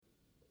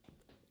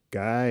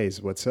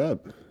Guys, what's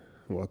up?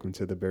 Welcome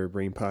to the Bird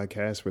Brain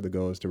Podcast, where the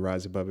goal is to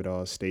rise above it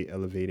all, stay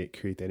elevated,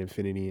 create that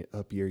infinity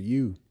up your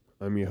you.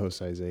 I'm your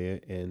host, Isaiah,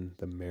 and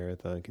the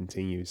marathon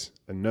continues.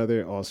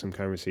 Another awesome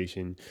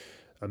conversation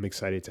I'm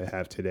excited to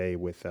have today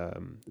with a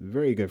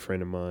very good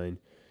friend of mine.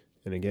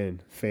 And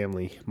again,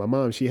 family. My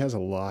mom, she has a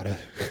lot of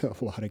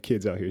a lot of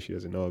kids out here she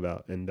doesn't know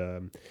about,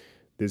 and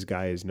this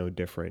guy is no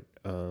different.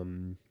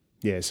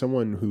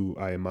 Someone who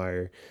I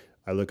admire,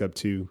 I look up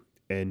to,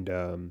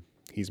 and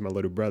he's my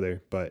little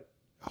brother, but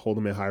I hold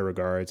him in high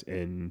regards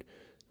and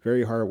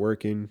very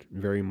hardworking,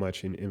 very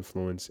much an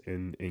influence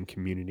in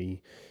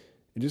community,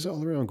 and just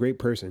all around great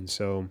person.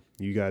 So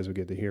you guys will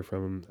get to hear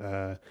from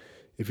him.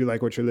 If you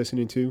like what you're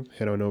listening to,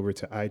 head on over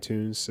to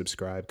iTunes,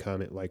 subscribe,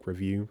 comment, like,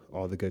 review,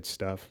 all the good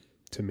stuff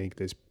to make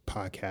this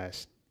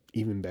podcast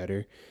even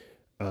better.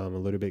 A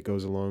little bit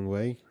goes a long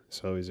way,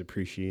 so I always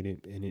appreciate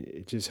it, and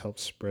it just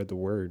helps spread the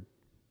word,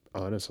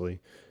 honestly.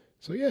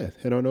 So yeah,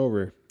 head on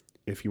over.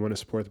 If you want to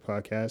support the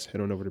podcast,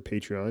 head on over to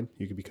Patreon.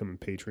 You can become a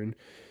patron,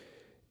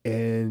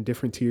 and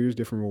different tiers,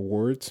 different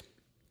rewards,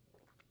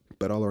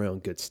 but all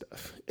around good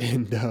stuff.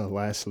 And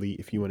lastly,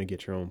 if you want to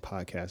get your own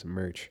podcast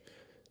merch,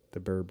 the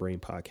Bird Brain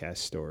Podcast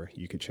store,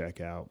 you could check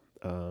out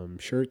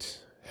shirts,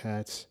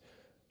 hats,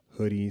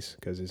 hoodies,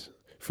 because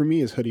for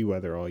me, it's hoodie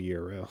weather all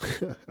year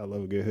round. I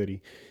love a good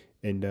hoodie.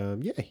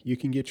 And you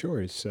can get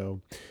yours.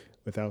 So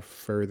without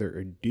further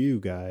ado,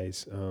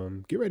 guys,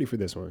 get ready for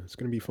this one. It's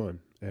going to be fun.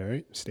 All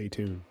right, stay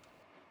tuned.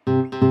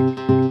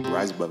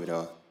 Rise above it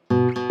all.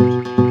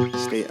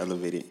 Stay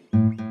elevated.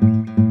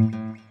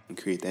 And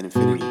create that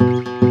infinity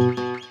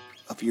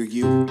of your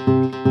you.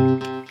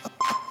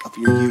 Of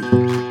your you.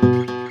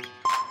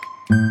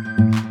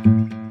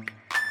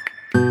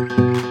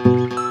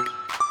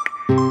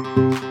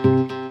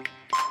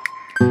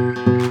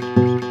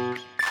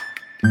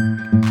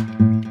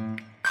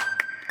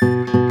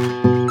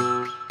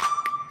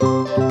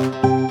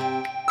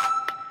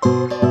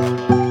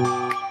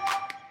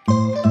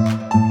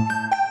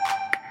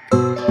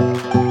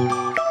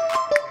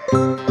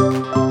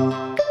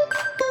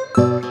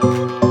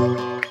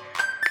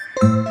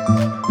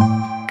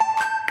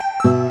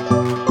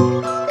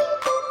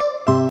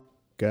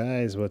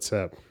 Guys, what's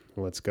up?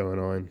 What's going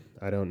on?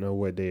 I don't know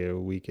what day of the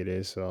week it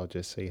is, so I'll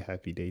just say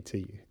happy day to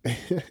you.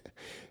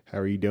 How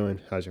are you doing?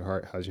 How's your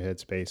heart? How's your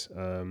headspace?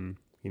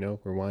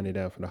 We're winding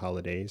down for the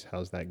holidays.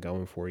 How's that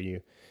going for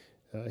you?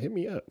 Hit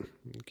me up.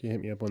 You can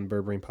hit me up on the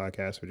Bird Brain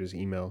Podcast or just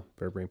email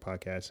Bird Brain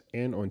Podcast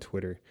and on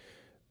Twitter.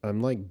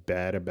 I'm like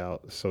bad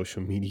about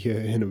social media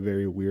in a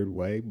very weird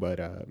way, but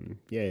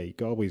you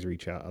can always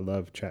reach out. I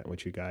love chatting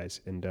with you guys,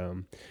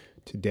 and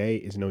today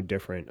is no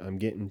different. I'm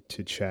getting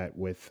to chat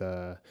with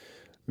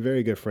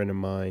very good friend of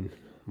mine,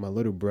 my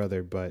little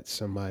brother, but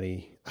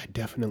somebody I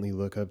definitely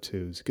look up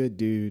to. He's a good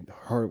dude,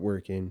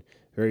 hardworking,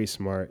 very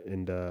smart,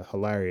 and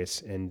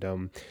hilarious. And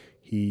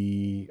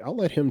I'll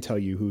let him tell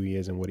you who he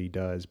is and what he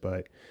does.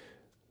 But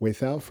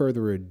without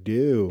further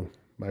ado,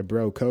 my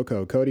bro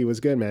Coco, Cody,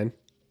 what's good, man?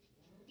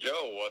 Yo,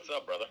 what's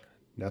up, brother?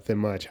 Nothing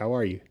much. How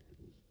are you?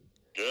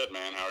 Good,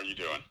 man. How are you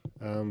doing?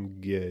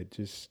 I'm good.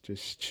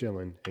 Just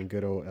chilling in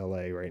good old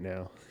LA right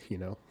now.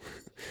 And,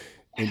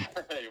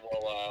 Hey,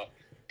 well,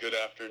 good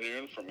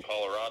afternoon from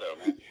Colorado,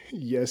 man.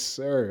 yes,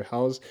 sir.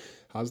 How's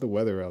the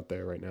weather out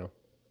there right now?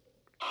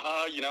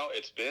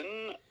 It's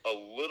been a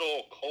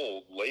little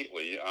cold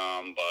lately,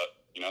 but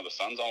the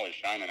sun's always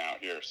shining out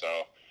here, so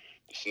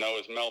the snow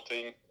is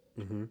melting,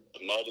 Mm-hmm.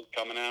 the mud is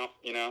coming out,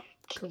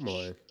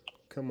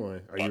 Come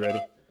on. Are you ready?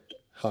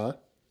 Huh?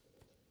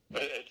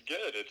 It's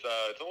good. It's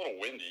a little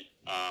windy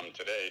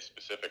today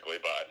specifically,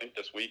 but I think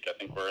this week,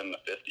 we're in the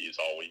 50s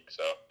all week,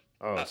 so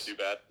not too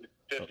bad.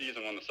 50s,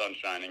 and when the sun's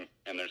shining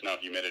and there's no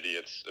humidity,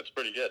 it's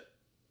pretty good.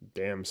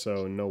 Damn,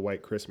 so no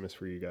white Christmas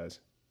for you guys.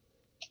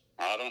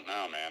 I don't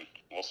know, man.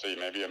 We'll see.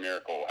 Maybe a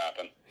miracle will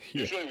happen.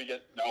 Yeah. Usually we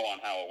get snow on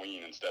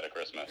Halloween instead of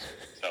Christmas.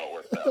 That's how it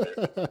works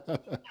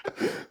out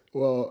here.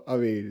 Well, I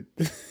mean,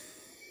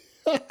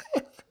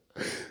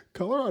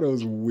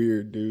 Colorado's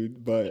weird,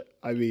 dude, but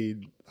I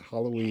mean,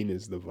 Halloween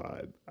is the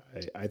vibe.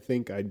 I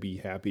think I'd be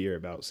happier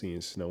about seeing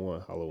snow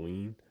on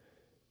Halloween.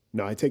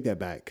 No, I take that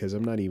back because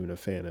I'm not even a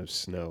fan of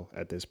snow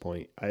at this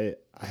point. I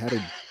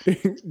had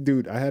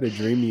I had a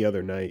dream the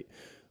other night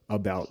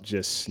about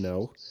just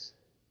snow,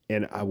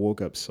 and I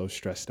woke up so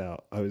stressed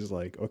out. I was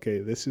like, okay,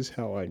 this is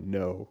how I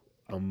know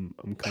I'm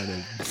kind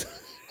of.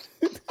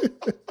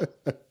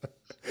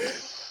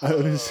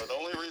 The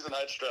only reason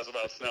I'd stress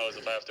about snow is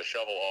if I have to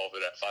shovel all of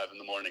it at 5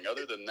 a.m.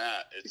 Other than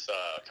that, it's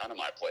kind of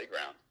my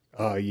playground.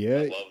 Oh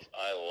yeah.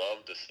 I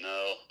love the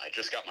snow. I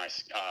just got my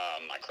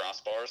my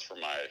crossbars for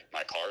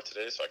my car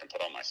today, so I can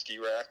put on my ski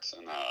racks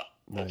and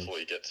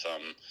hopefully get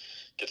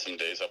some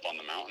days up on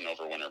the mountain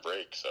over winter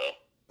break. So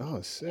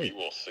sick. We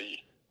will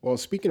see. Well,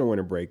 speaking of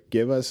winter break,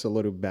 give us a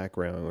little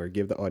background, or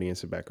give the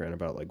audience a background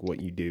about like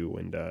what you do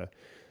and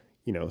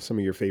some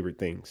of your favorite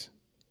things.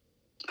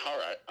 All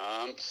right.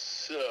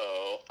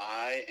 So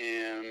I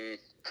am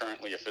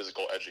currently a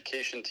physical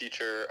education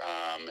teacher.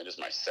 It is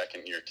my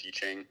second year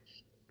teaching.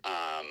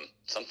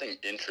 Something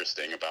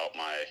interesting about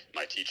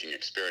my teaching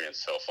experience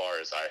so far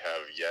is I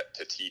have yet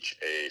to teach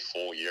a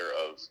full year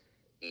of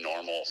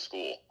normal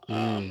school.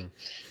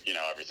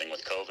 Everything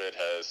with COVID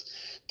has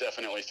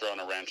definitely thrown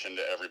a wrench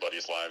into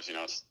everybody's lives.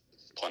 It's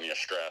plenty of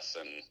stress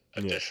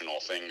and additional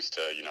things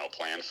to,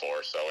 plan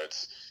for. So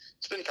it's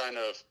been kind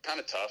of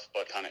tough,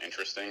 but kind of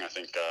interesting. I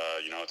think,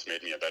 it's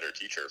made me a better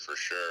teacher for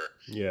sure.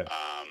 Yeah.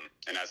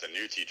 And as a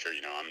new teacher,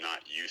 I'm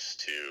not used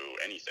to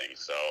anything,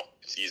 so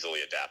it's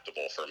easily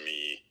adaptable for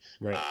me.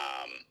 Right.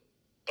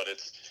 But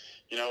it's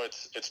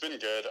been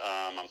good.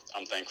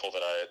 I'm thankful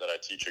that I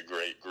teach a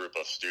great group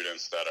of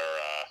students that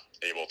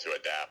are able to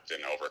adapt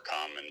and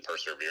overcome and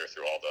persevere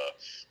through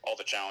all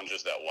the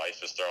challenges that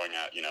life is throwing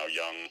at,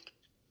 young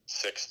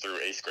 6th through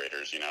 8th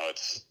graders.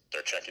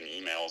 They're checking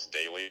emails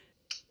daily.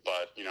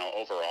 But,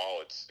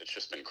 overall, it's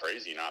just been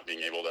crazy not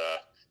being able to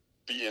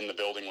be in the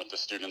building with the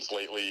students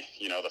lately.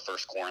 The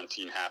first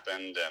quarantine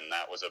happened, and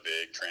that was a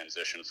big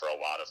transition for a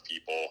lot of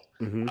people.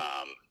 Mm-hmm.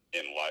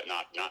 In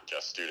not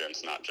just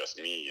students, not just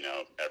me,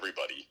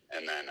 everybody.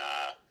 And then,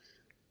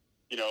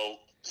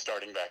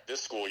 starting back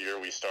this school year,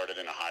 we started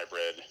in a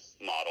hybrid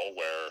model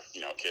where,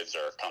 kids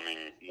are coming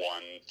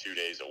 1-2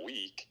 days a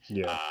week.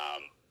 Yeah.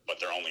 But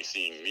they're only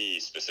seeing me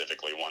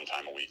specifically one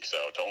time a week. So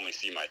to only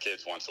see my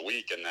kids once a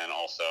week and then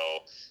also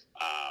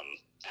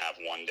have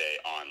one day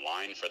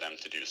online for them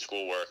to do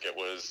schoolwork, it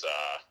was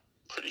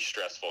pretty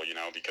stressful,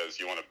 because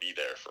you want to be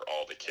there for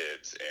all the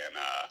kids and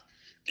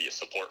be a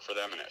support for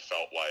them. And it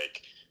felt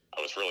like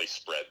I was really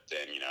spread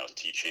thin,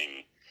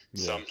 teaching.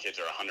 Yeah. Some kids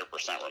are 100%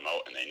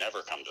 remote and they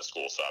never come to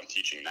school. So I'm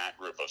teaching that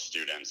group of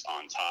students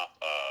on top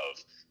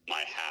of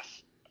my half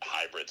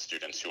hybrid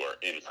students who are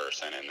in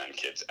person and then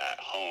kids at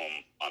home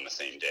on the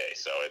same day.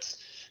 So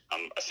it's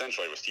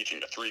essentially was teaching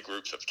to 3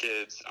 groups of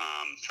kids,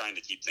 trying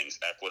to keep things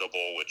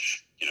equitable,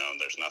 which,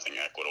 there's nothing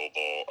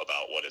equitable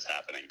about what is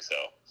happening. So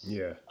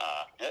yeah,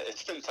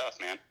 it's been tough,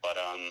 man. But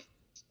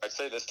I'd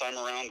say this time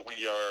around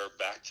we are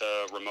back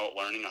to remote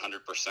learning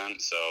 100%.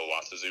 So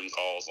lots of Zoom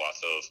calls,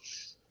 lots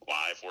of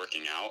live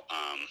working out,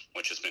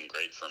 which has been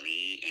great for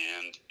me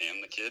and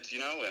the kids,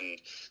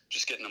 and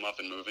just getting them up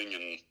and moving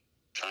and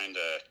trying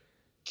to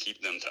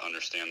keep them to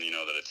understand,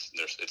 that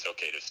it's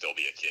okay to still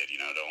be a kid.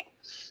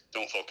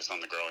 Don't focus on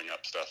the growing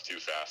up stuff too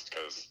fast,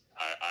 because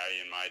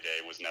I in my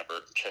day was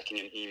never checking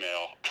an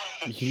email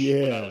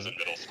when I was in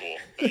middle school.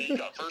 And you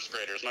got first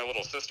graders. My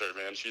little sister,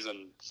 man, she's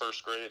in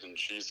first grade and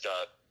she's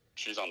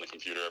on the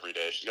computer every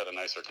day. She's got a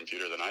nicer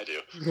computer than I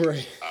do.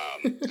 Right.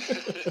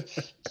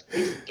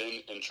 It's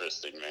been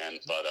interesting, man.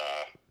 But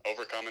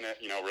overcoming it,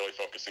 really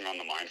focusing on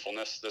the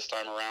mindfulness this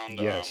time around.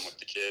 Yes. With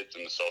the kids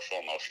and the social,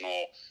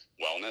 emotional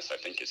wellness, I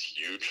think is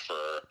huge for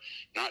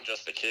not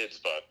just the kids,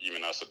 but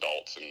even us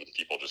adults and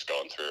people just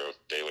going through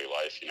daily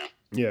life,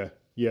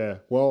 Yeah.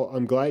 Well,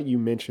 I'm glad you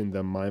mentioned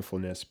the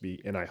mindfulness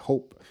and I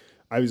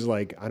was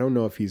like, I don't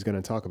know if he's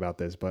going to talk about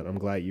this, but I'm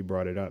glad you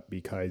brought it up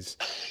because,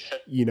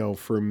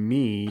 for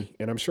me,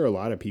 and I'm sure a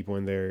lot of people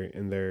in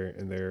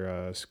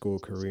their school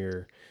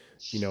career,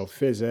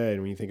 phys ed,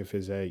 when you think of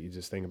phys ed, you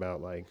just think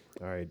about like,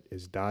 all right,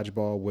 is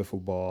dodgeball,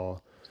 wiffle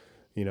ball,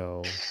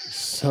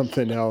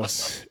 something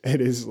else.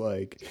 It is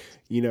like,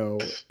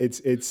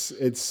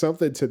 it's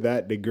something to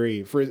that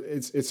degree.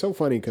 It's so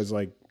funny because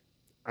like,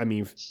 I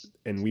mean,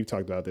 and we've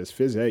talked about this,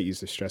 phys ed used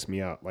to stress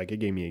me out. Like it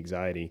gave me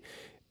anxiety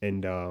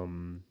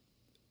and,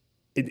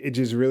 it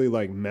just really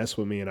like messed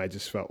with me. And I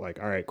just felt like,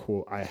 all right,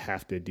 cool. I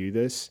have to do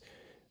this.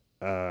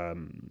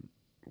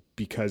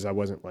 Because I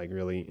wasn't like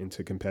really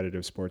into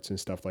competitive sports and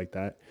stuff like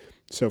that.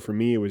 So for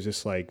me, it was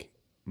just like,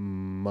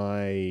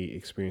 my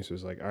experience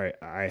was like, all right,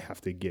 I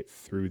have to get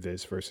through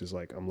this versus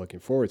like, I'm looking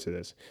forward to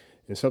this.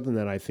 And something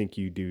that I think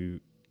you do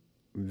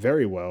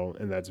very well,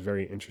 and that's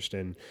very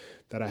interesting,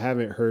 that I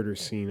haven't heard or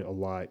seen a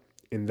lot.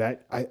 And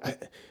that I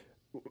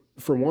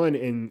for one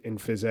in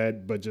phys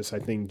ed, but just I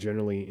think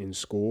generally in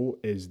school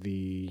is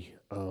the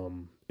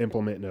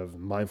implementing of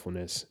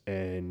mindfulness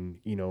and,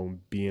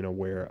 being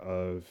aware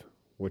of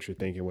what you're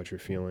thinking, what you're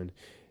feeling.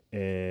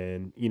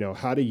 And,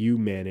 how do you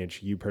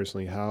manage, you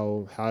personally,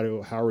 how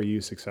are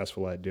you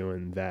successful at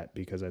doing that?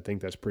 Because I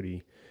think that's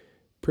pretty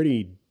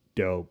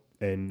dope.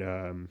 And,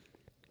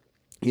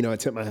 I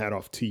tip my hat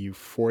off to you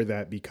for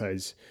that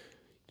because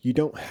you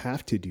don't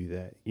have to do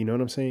that. You know what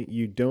I'm saying?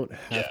 You don't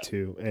have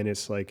to. And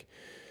it's like,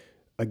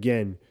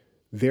 again,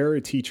 there are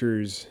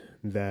teachers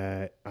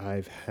that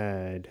I've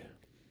had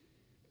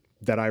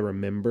that I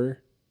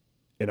remember,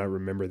 and I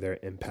remember their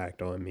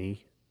impact on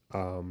me,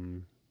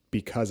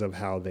 because of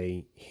how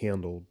they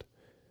handled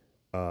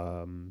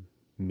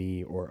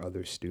me or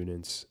other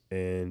students.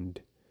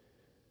 And,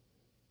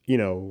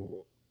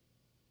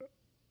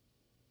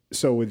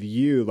 so with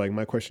you, like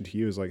my question to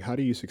you is like, how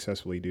do you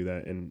successfully do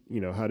that? And,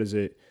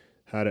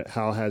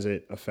 how has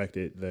it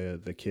affected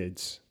the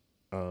kids,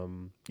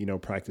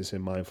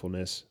 practicing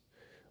mindfulness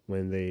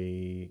when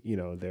they,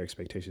 their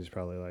expectation is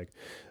probably like,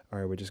 all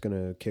right, we're just going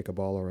to kick a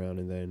ball around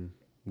and then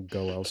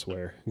go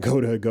elsewhere,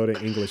 go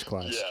to English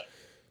class. Yeah.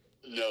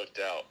 No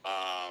doubt.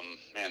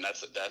 man,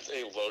 that's a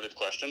loaded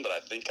question, but I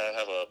think I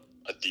have a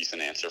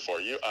decent answer for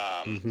you.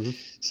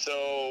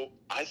 So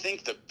I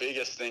think the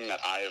biggest thing that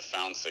I have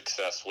found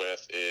success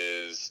with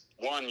is,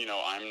 one,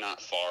 I'm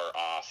not far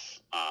off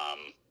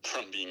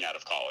from being out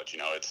of college.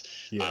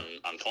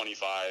 I'm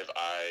 25.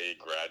 I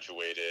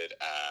graduated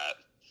at,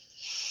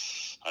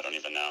 I don't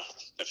even know.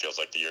 It feels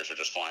like the years are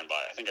just flying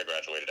by. I think I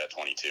graduated at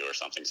 22 or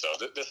something. So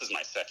this is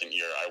my second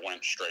year. I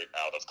went straight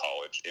out of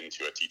college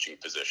into a teaching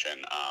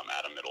position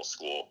at a middle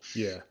school.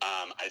 Yeah.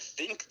 I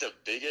think the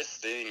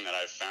biggest thing that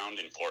I've found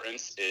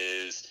importance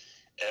is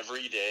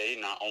every day,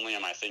 not only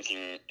am I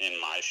thinking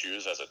in my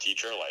shoes as a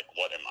teacher, like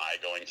what am I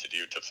going to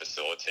do to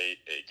facilitate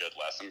a good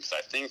lesson? Because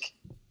I think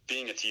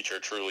being a teacher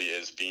truly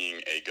is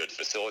being a good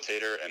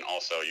facilitator, and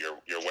also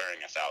you're wearing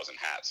 1,000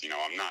 hats.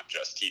 I'm not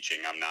just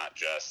teaching. I'm not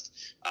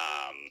just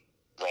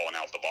rolling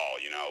out the ball.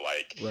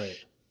 Right.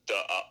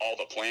 All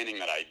the planning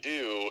that I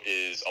do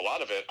is a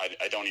lot of it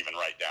I don't even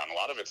write down. A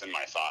lot of it's in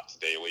my thoughts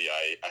daily.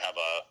 I have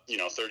a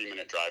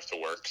 30-minute drive to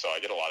work, so I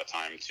get a lot of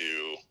time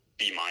to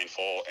be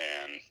mindful,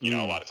 and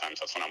a lot of times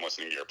that's when I'm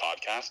listening to your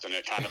podcast, and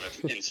it kind of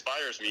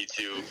inspires me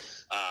to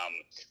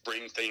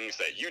bring things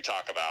that you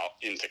talk about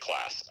into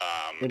class,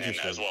 and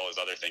as well as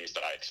other things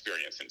that I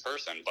experience in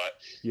person.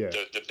 But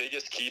the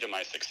biggest key to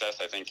my success,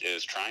 I think,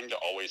 is trying to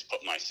always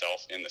put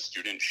myself in the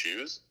student's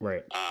shoes,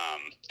 right,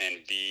 and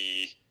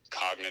be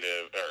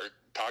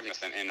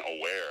cognizant and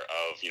aware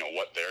of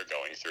what they're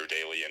going through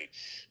daily, and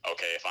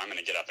okay, if I'm going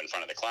to get up in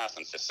front of the class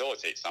and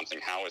facilitate something,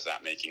 how is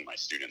that making my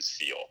students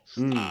feel?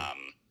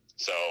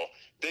 So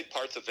big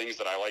parts of things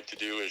that I like to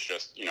do is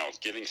just,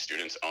 giving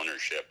students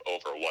ownership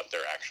over what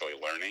they're actually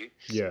learning.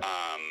 Yeah.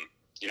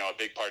 A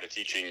big part of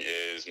teaching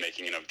is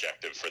making an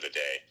objective for the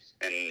day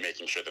and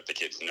making sure that the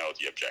kids know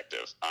the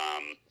objective.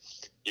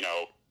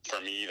 For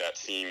me, that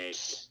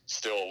seems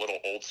still a little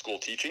old school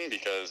teaching,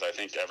 because I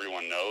think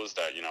everyone knows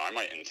that, I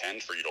might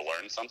intend for you to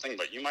learn something,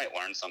 but you might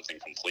learn something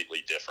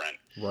completely different,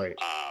 right,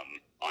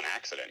 on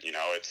accident.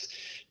 It's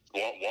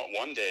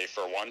one day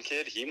for one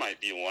kid, he might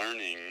be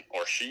learning,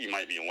 or she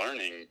might be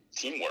learning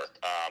teamwork,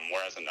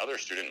 whereas another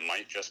student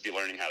might just be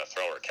learning how to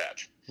throw or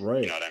catch.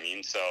 Right. You know what I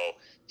mean? So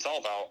it's all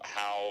about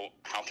how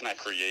can I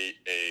create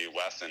a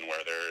lesson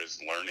where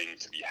there's learning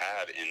to be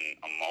had in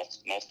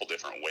multiple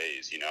different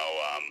ways,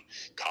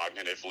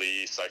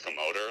 cognitively,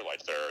 psychomotor,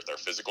 like their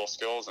physical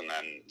skills, and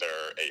then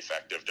their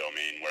affective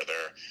domain, where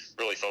they're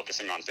really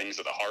focusing on things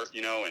of the heart,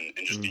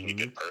 and just being a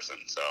good person.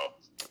 So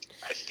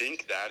I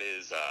think that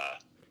is,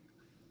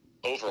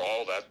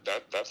 overall,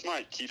 that's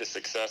my key to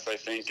success, I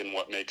think, and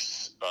what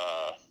makes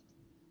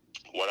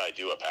what I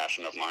do a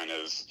passion of mine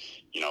is,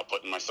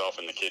 putting myself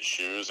in the kids'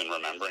 shoes and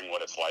remembering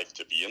what it's like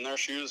to be in their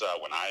shoes.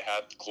 When I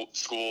had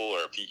school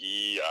or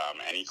PE,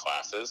 any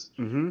classes,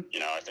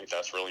 I think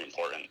that's really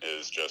important,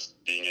 is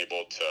just being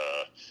able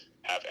to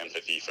have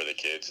empathy for the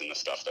kids and the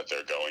stuff that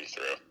they're going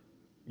through.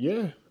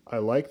 Yeah, I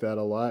like that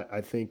a lot.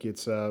 I think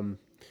it's,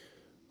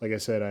 like I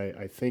said,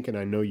 I think, and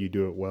I know you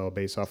do it well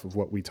based off of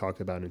what we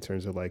talked about in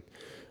terms of like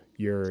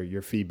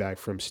your feedback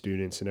from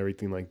students and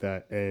everything like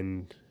that.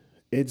 And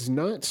it's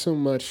not so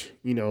much,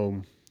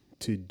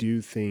 to do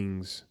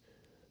things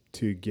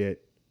to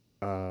get,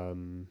 what's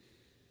the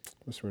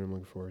word I'm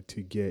looking for?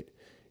 To get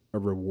a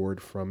reward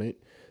from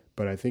it.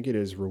 But I think it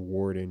is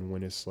rewarding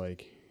when it's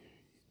like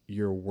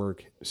your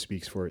work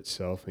speaks for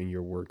itself and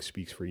your work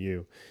speaks for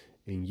you.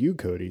 And you,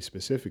 Cody,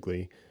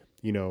 specifically,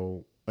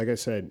 like I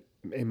said,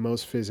 in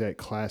most phys ed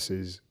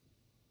classes,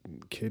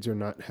 kids are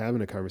not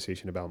having a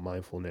conversation about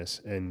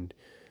mindfulness, and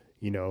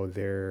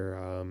there's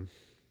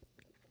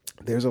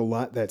a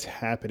lot that's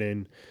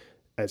happening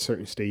at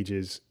certain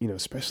stages,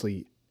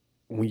 especially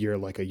when you're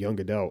like a young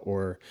adult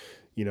or,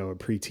 a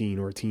preteen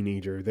or a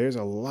teenager. There's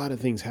a lot of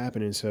things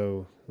happening.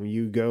 So when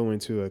you go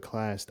into a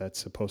class that's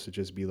supposed to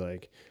just be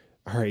like,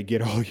 all right,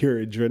 get all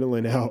your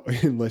adrenaline out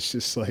and let's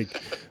just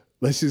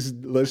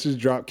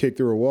drop kick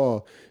through a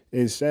wall.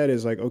 Instead,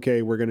 it's like,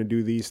 okay, we're going to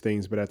do these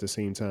things, but at the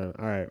same time,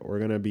 all right, we're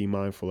going to be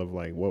mindful of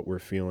like what we're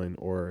feeling,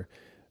 or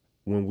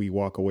when we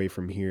walk away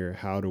from here,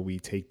 how do we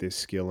take this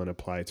skill and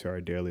apply it to our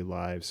daily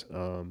lives?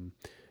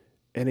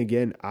 And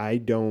again, I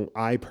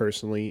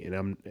personally,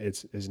 and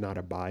it's not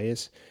a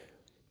bias,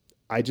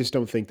 I just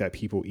don't think that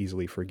people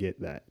easily forget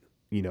that.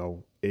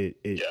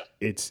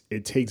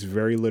 It takes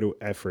very little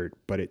effort,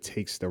 but it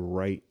takes the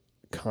right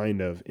kind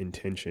of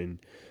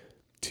intention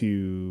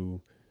to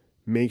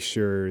make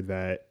sure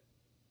that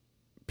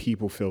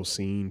people feel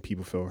seen,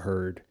 people feel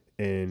heard.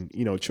 And,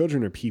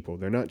 children are people.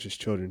 They're not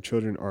just children.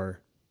 Children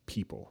are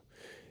people.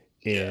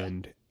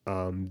 And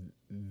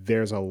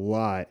there's a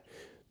lot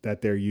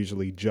that they're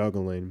usually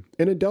juggling.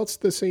 And adults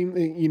the same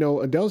thing.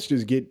 Adults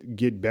just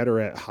get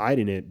better at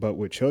hiding it. But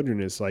with children,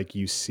 it's like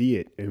you see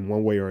it in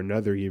one way or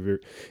another.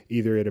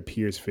 Either it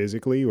appears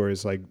physically, or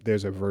it's like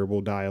there's a verbal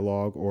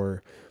dialogue,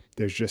 or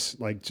there's just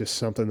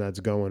something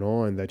that's going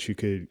on that you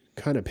could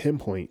kind of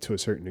pinpoint to a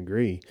certain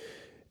degree.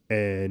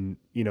 And,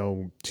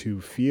 to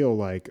feel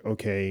like,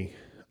 okay,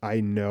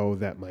 I know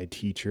that my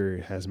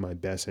teacher has my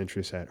best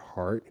interest at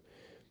heart.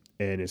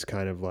 And it's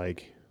kind of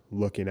like,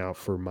 looking out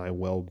for my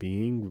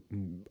well-being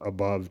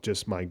above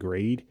just my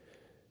grade,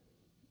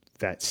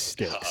 that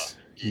sticks.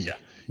 Yeah.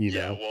 You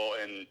Yeah. know? Well,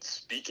 and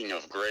speaking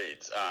of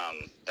grades,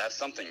 that's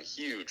something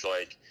huge.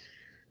 Like,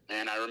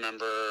 man, I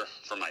remember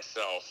for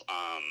myself,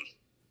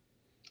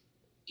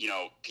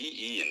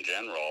 PE in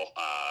general,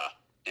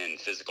 and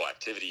physical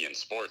activity in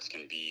sports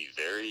can be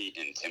very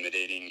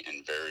intimidating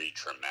and very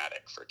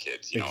traumatic for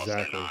kids, if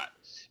they're not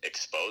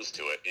exposed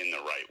to it in the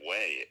right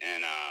way.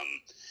 And,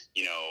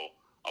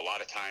 a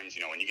lot of times,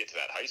 when you get to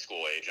that high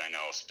school age, I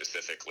know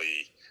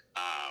specifically,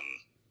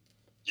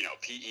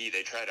 PE,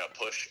 they try to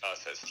push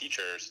us as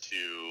teachers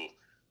to,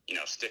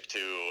 stick to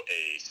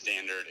a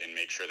standard and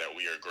make sure that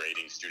we are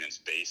grading students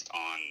based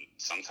on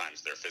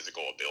sometimes their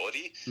physical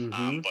ability.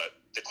 But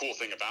the cool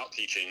thing about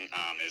teaching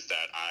is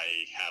that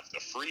I have the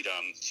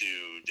freedom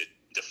to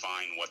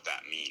define what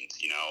that means,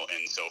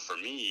 And so for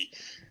me,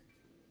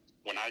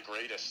 when I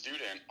grade a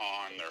student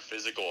on their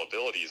physical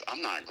abilities,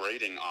 I'm not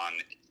grading on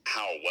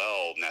how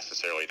well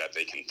necessarily that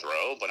they can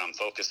throw, but I'm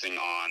focusing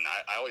on,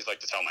 I always like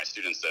to tell my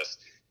students this,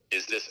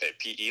 is this a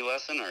PE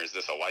lesson or is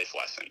this a life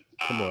lesson?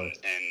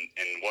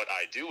 And what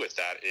I do with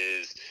that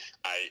is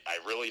I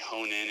really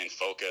hone in and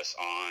focus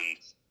on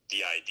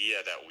the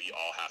idea that we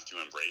all have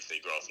to embrace a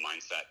growth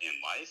mindset in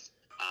life.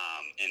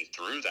 And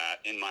through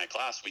that, in my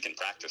class, we can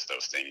practice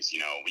those things.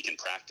 We can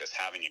practice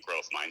having a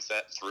growth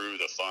mindset through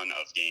the fun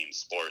of games,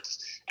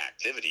 sports,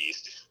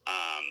 activities.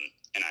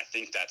 And I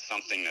think that's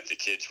something that the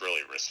kids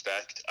really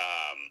respect.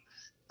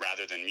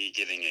 Rather than me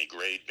giving a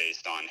grade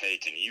based on, hey,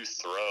 can you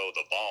throw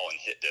the ball and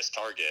hit this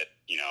target,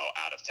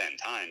 out of 10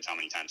 times, how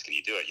many times can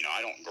you do it?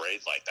 I don't grade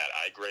like that.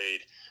 I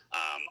grade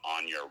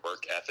on your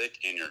work ethic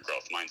and your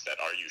growth mindset.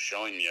 Are you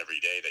showing me every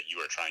day that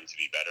you are trying to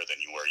be better than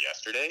you were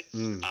yesterday?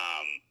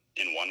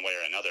 In one way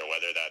or another,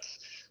 whether that's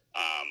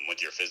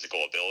with your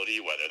physical ability,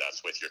 whether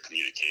that's with your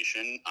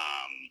communication,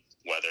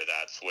 whether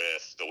that's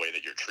with the way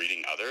that you're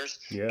treating others.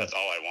 That's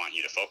all I want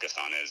you to focus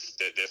on is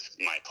this,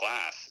 my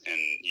class. And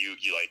you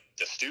like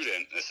the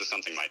student, this is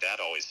something my dad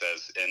always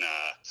says. And,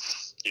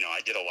 I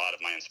get a lot of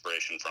my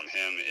inspiration from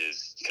him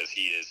is because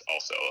he is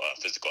also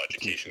a physical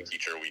education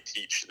teacher. We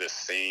teach the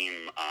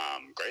same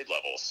grade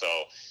level. So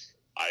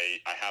I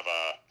have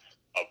a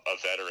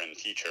veteran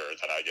teacher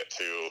that I get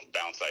to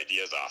bounce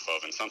ideas off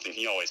of. And something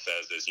he always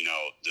says is,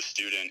 the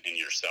student and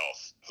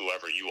yourself,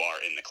 whoever you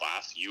are in the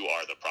class, you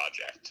are the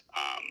project.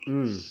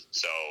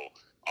 So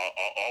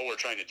all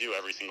we're trying to do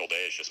every single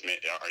day is just,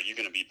 are you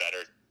going to be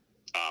better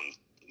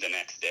the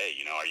next day?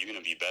 Are you going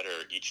to be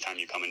better each time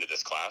you come into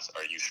this class?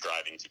 Are you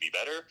striving to be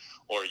better?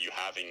 Or are you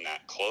having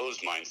that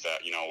closed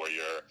mindset, where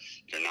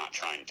you're not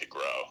trying to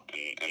grow?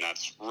 And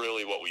that's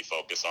really what we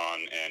focus on.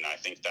 And I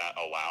think that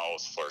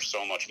allows for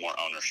so much more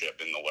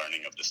ownership in the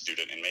learning of the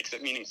student and makes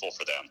it meaningful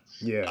for them.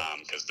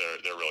 Because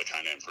they're really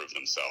trying to improve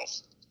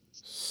themselves.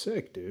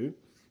 Sick, dude.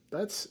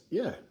 That's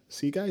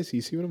See, guys,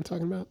 you see what I'm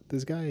talking about?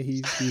 This guy,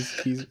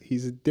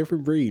 he's a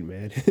different breed,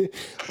 man.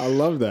 I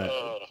love that,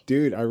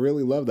 dude. I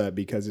really love that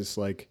because it's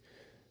like,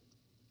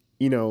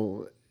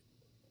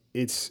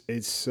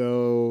 it's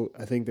so.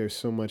 I think there's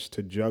so much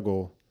to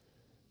juggle.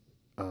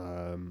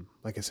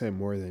 Like I said,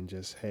 more than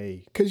just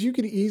hey, because you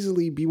could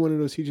easily be one of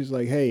those teachers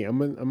like, hey, I'm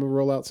gonna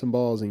roll out some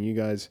balls and you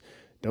guys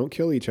don't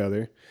kill each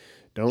other.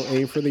 Don't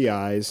aim for the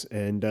eyes,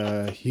 and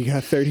you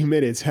got 30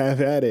 minutes, have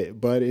at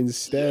it. But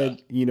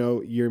instead,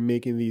 you're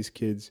making these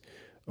kids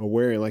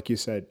aware. And like you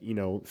said,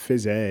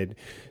 phys ed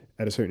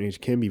at a certain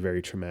age can be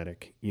very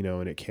traumatic,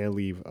 and it can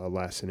leave a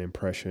lasting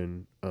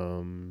impression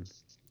in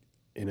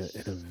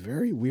a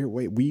very weird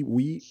way.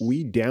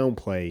 We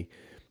downplay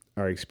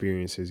our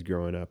experiences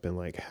growing up and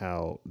like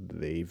how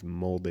they've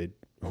molded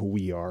who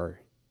we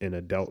are in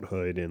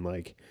adulthood and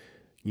like,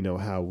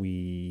 how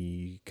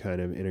we kind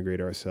of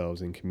integrate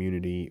ourselves in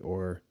community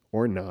or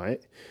not.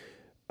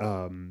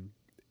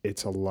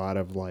 It's a lot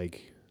of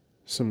like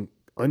some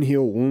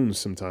unhealed wounds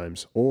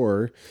sometimes,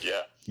 or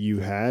you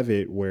have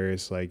it where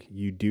it's like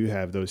you do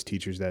have those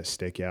teachers that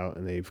stick out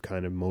and they've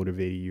kind of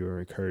motivated you or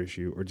encouraged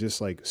you or just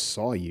like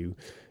saw you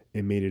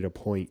and made it a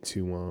point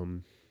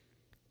to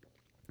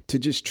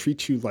just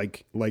treat you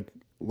like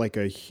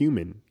a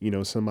human,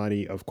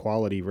 somebody of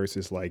quality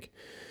versus like,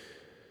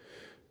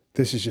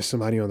 this is just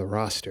somebody on the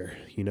roster.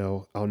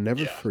 I'll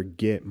never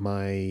forget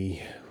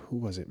my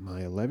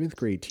 11th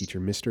grade teacher,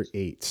 Mr.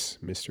 Aites.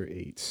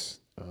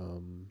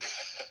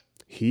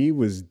 He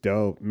was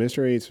dope.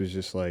 Mr. Aites was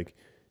just like,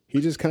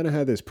 he just kind of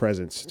had this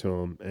presence to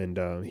him.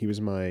 And he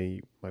was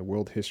my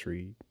world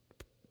history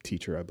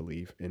teacher, I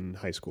believe, in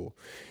high school.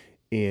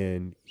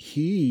 And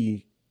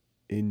he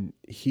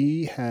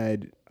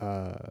had,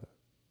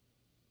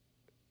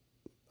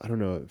 I don't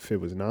know if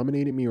it was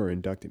nominated me or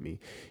inducted me.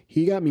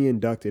 He got me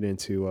inducted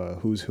into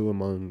Who's Who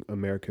Among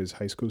America's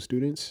High School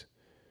Students.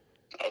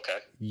 Okay.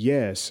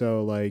 Yeah,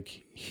 so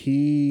like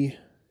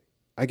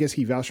I guess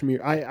he vouched for me.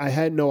 I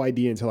had no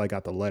idea until I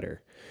got the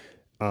letter.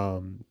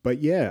 But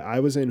yeah, I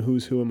was in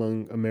Who's Who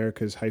Among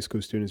America's High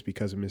School Students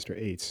because of Mr.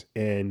 Aites.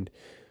 And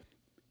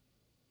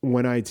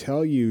when I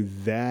tell you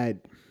that,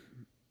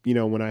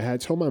 when I had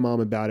told my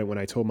mom about it, when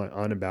I told my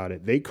aunt about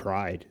it, they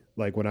cried.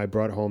 Like when I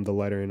brought home the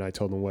letter and I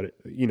told them what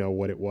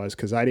it was,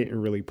 because I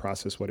didn't really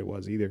process what it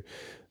was either.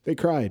 They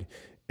cried,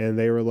 and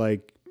they were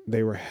like,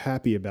 they were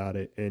happy about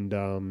it. And,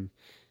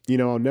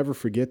 I'll never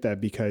forget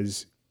that,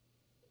 because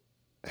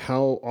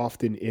how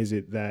often is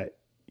it that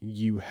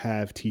you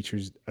have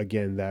teachers,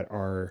 again, that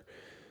are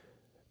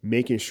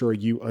making sure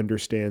you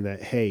understand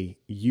that, hey,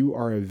 you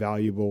are a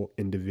valuable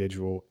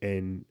individual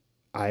and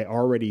I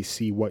already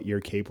see what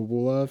you're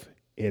capable of.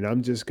 And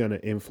I'm just going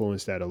to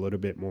influence that a little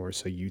bit more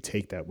so you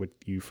take that with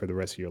you for the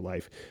rest of your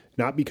life.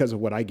 Not because of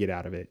what I get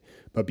out of it,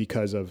 but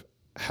because of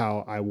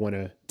how I want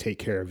to take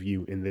care of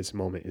you in this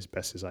moment as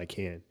best as I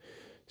can.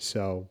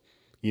 So,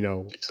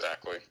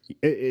 exactly.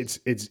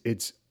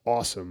 It's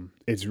awesome.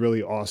 It's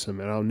really awesome.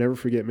 And I'll never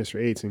forget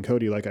Mr. Aites and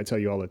Cody. Like I tell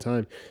you all the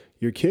time,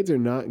 your kids are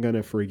not going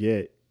to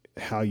forget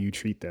how you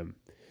treat them.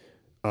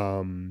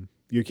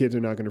 Your kids are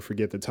not going to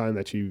forget the time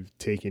that you've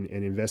taken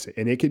and invested.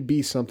 And it could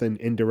be something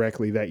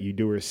indirectly that you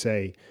do or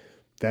say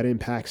that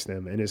impacts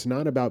them. And it's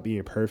not about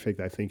being perfect.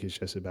 I think it's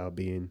just about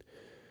being,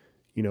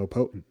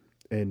 potent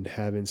and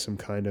having some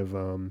kind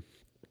of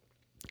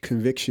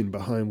conviction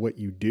behind what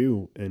you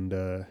do.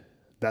 And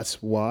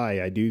that's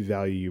why I do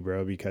value you,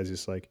 bro, because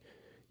it's like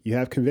you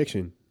have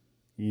conviction.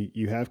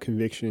 You have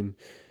conviction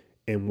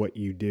in what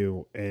you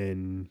do.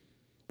 And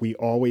we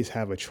always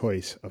have a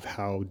choice of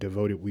how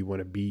devoted we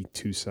want to be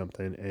to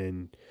something.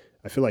 And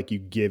I feel like you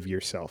give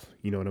yourself,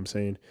 you know what I'm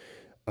saying?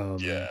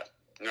 Yeah,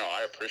 no,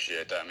 I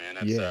appreciate that, man.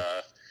 It's,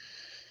 yeah.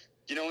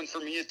 And for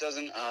me, it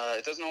doesn't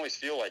always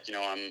feel like,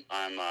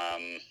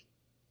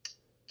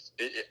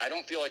 I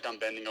don't feel like I'm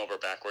bending over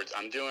backwards.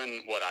 I'm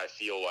doing what I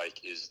feel like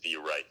is the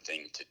right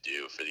thing to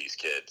do for these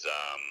kids.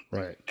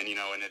 Right. And,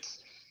 and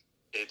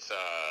it's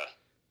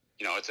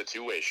a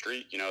two-way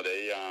street.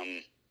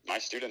 My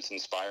students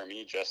inspire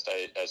me just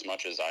as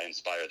much as I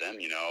inspire them,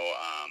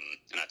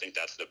 and I think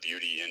that's the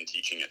beauty in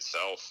teaching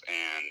itself.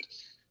 And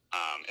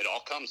it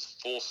all comes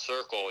full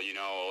circle,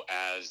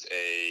 as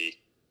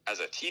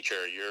a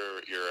teacher,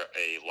 you're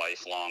a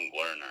lifelong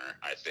learner,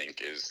 I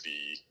think is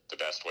the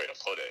best way to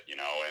put it,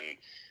 and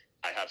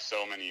I have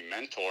so many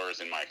mentors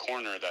in my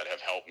corner that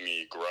have helped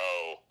me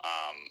grow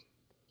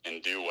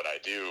and do what I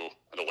do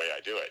the way I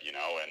do it,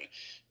 and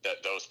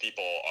that those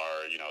people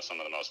are, some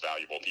of the most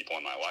valuable people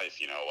in my life,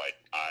 like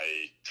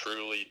I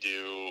truly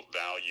do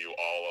value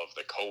all of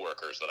the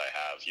coworkers that I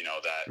have,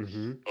 that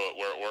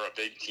we're a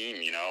big team,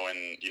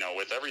 and,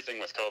 with everything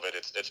with COVID,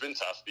 it's been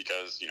tough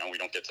because, we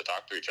don't get to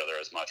talk to each other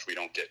as much. We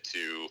don't get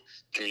to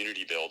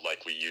community build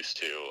like we used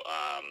to.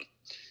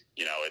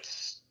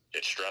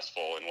 It's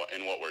stressful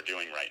in what we're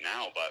doing right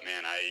now, but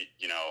man,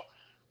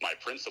 my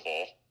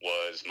principal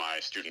was my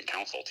student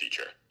council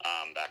teacher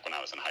back when I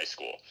was in high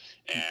school,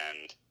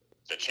 and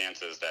the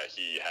chances that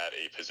he had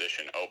a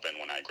position open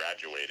when I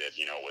graduated,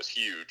 was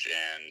huge.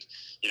 And,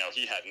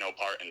 he had no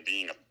part in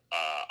being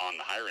on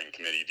the hiring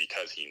committee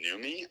because he knew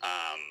me.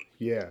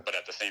 But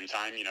at the same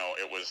time,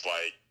 it was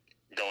like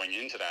going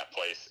into that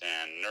place,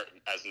 and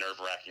as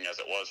nerve-wracking as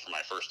it was for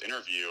my first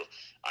interview,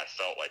 I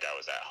felt like I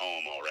was at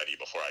home already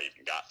before I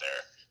even got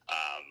there.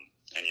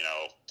 And,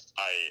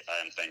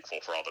 I am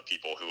thankful for all the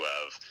people who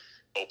have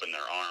opened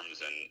their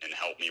arms and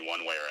helped me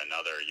one way or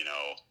another,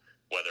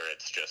 whether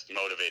it's just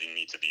motivating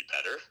me to be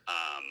better,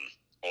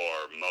 or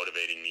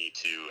motivating me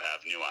to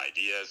have new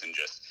ideas and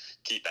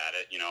just keep at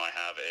it. I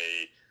have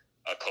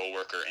a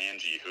coworker,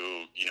 Angie,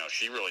 who,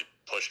 she really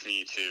pushed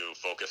me to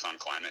focus on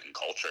climate and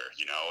culture,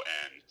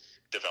 and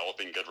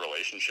developing good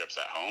relationships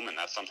at home. And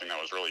that's something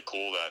that was really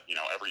cool that,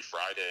 every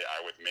Friday I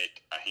would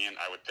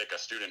pick a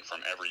student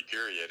from every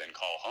period and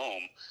call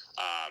home,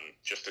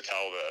 just to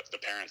tell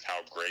the parents how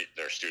great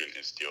their student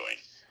is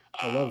doing.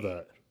 I love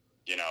that.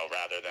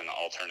 Rather than the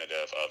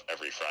alternative of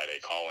every Friday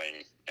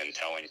calling and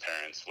telling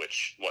parents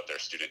what their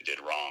student did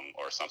wrong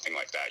or something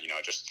like that.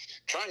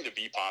 Just trying to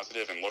be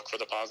positive and look for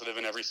the positive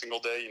in every single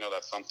day.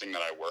 That's something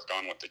that I work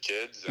on with the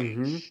kids.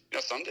 And,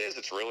 some days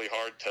it's really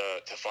hard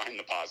to find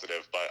the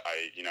positive, but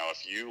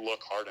if you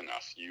look hard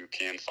enough, you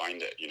can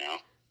find it,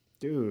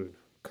 Dude,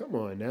 come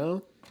on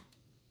now.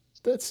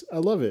 I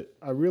love it.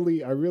 I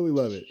really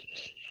love it.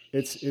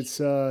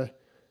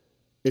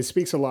 It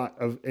speaks a lot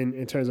of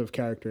in terms of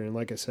character, and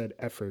like I said,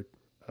 effort.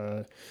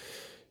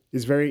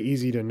 It's very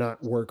easy to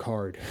not work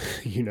hard.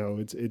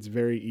 It's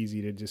very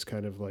easy to just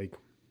kind of like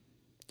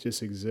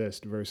just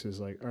exist versus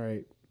like, all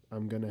right,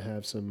 I'm gonna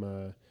have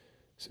some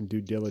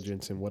due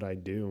diligence in what I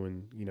do,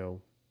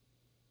 and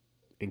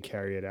and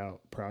carry it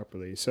out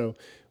properly. So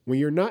when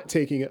you're not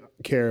taking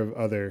care of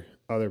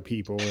other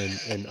people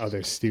and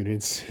other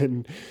students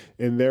and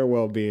their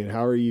well-being,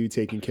 how are you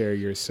taking care of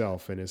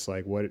yourself? And it's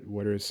like,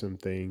 what are some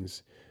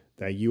things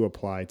that you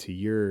apply to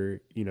your,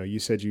 you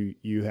said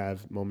you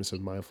have moments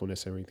of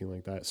mindfulness and everything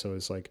like that. So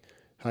it's like,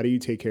 how do you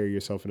take care of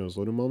yourself in those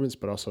little moments,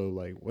 but also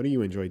like, what do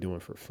you enjoy doing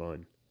for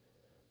fun?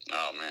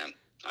 Oh man,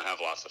 I have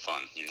lots of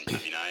fun.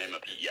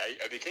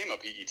 I became a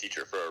PE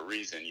teacher for a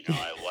reason.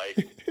 I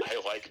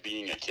like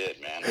being a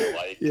kid, man. I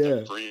like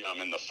the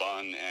freedom and the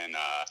fun and,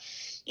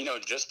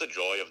 just the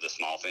joy of the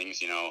small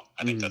things.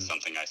 I think that's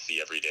something I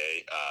see every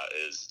day,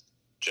 is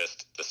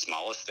just the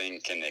smallest thing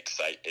can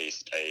excite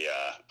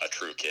a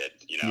true kid,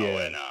 you know,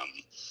 and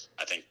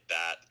I think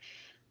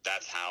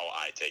that's how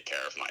I take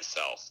care of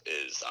myself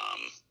is,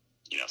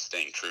 you know,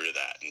 staying true to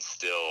that and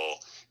still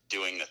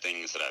doing the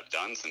things that I've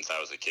done since I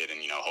was a kid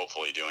and, you know,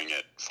 hopefully doing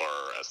it for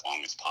as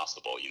long as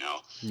possible, you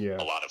know.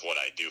 A lot of what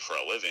I do for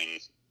a living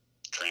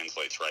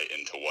translates right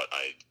into what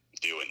I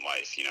do in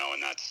life, you know,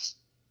 and that's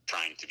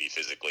trying to be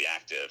physically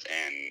active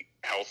and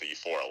healthy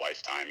for a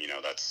lifetime. You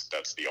know, that's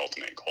the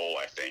ultimate goal,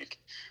 I think.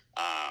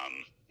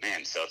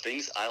 Man, so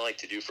things I like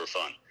to do for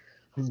fun.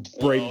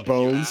 Break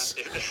bones.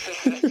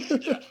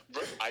 Yeah,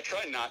 I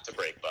try not to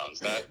break bones.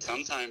 That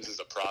sometimes is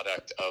a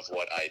product of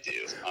what I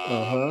do.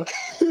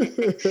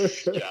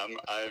 Yeah,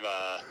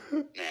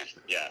 man,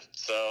 yeah.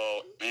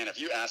 So, man,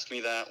 if you asked me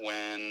that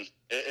when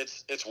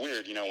it's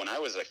weird, you know, when I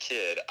was a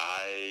kid,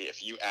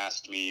 if you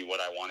asked me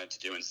what I wanted to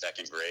do in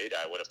second grade,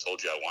 I would have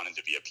told you I wanted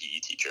to be a PE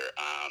teacher.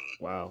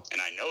 Wow.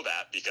 And I know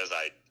that because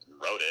I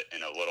wrote it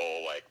in a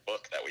little like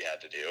book that we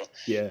had to do.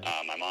 Yeah.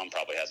 My mom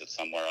probably has it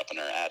somewhere up in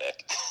her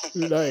attic.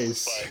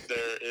 Nice. But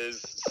there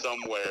is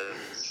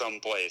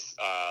someplace,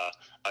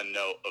 a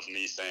note of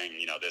me saying,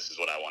 you know, this is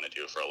what I want to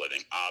do for a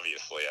living.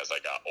 Obviously, as I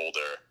got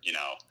older, you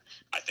know,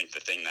 I think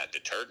the thing that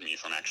deterred me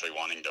from actually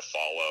wanting to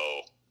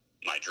follow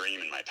my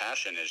dream and my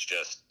passion is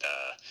just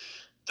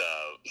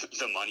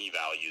the money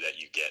value that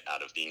you get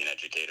out of being an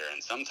educator.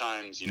 And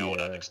sometimes, you know,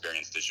 what I've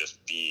experienced is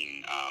just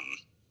being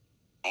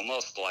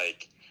almost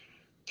like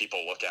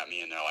people look at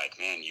me and they're like,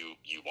 man, you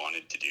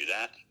wanted to do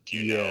that? Do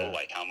you know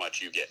like how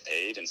much you get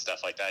paid and stuff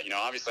like that? You know,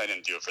 obviously I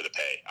didn't do it for the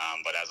pay.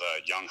 But as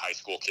a young high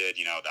school kid,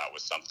 you know, that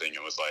was something.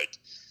 It was like,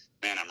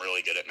 man, I'm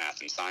really good at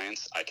math and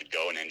science. I could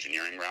go an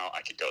engineering route.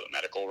 I could go the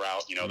medical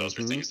route. You know, those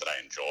are things that I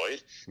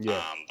enjoyed.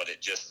 But it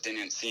just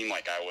didn't seem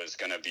like I was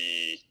going to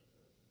be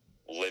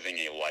living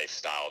a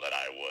lifestyle that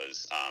I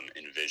was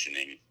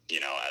envisioning, you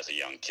know, as a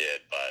young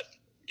kid. But,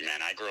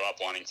 man, I grew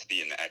up wanting to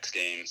be in the X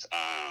Games,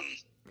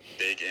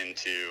 big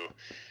into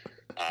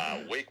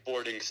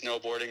wakeboarding,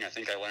 snowboarding. I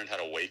think I learned how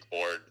to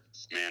wakeboard,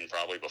 man,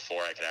 probably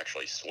before I could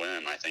actually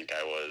swim. I think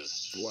I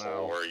was 4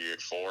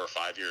 or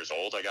 5 years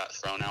old. I got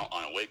thrown out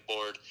on a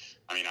wakeboard.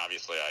 I mean,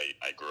 obviously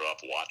I grew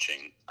up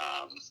watching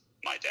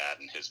my dad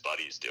and his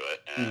buddies do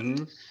it.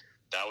 And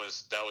that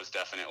was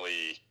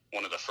definitely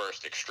one of the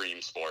first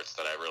extreme sports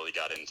that I really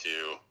got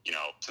into, you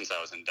know, since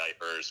I was in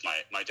diapers.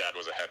 My dad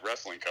was a head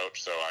wrestling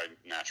coach, so I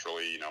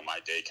naturally, you know, my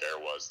daycare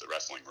was the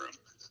wrestling room.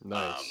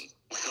 Nice.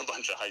 With a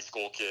bunch of high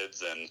school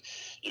kids, and,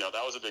 you know,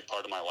 that was a big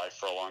part of my life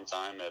for a long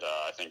time.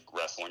 I think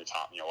wrestling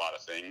taught me a lot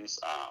of things,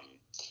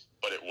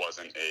 but it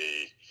wasn't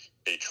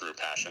a true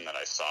passion that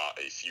I saw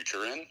a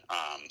future in.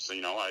 So,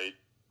 you know, I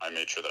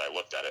made sure that I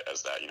looked at it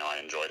as that, you know, I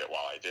enjoyed it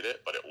while I did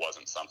it, but it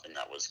wasn't something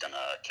that was going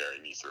to carry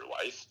me through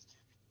life.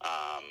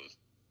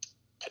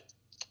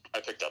 I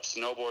picked up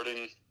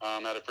snowboarding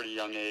at a pretty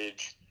young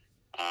age,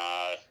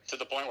 to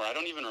the point where I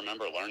don't even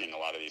remember learning a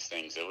lot of these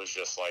things. It was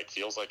just like,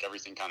 feels like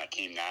everything kind of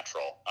came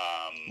natural.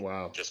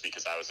 Just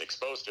because I was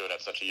exposed to it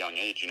at such a young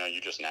age, you know, you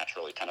just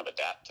naturally kind of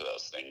adapt to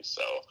those things.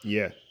 So,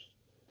 you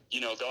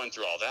know, going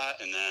through all that,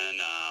 and then,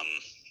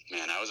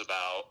 man, I was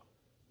about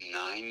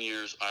 9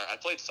 years. I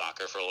played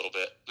soccer for a little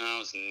bit. I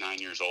was 9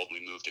 years old.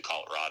 We moved to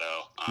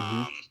Colorado,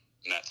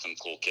 met some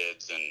cool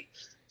kids, and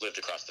lived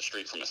across the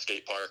street from a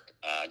skate park.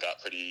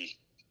 Got pretty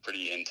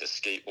into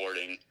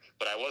skateboarding.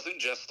 But I wasn't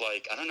just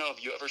like, I don't know, have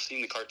you ever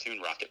seen the cartoon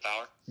Rocket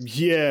Power?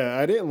 Yeah,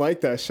 I didn't like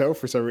that show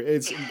for some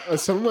reason.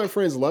 Some of my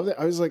friends loved it.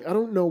 I was like, I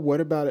don't know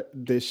what about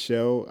this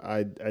show.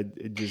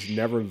 It just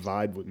never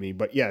vibed with me.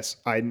 But yes,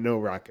 I know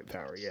Rocket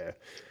Power. Yeah.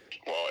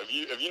 Well,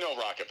 if you know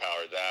Rocket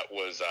Power, that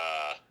was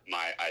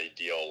my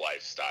ideal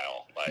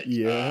lifestyle. Like,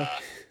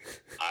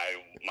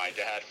 my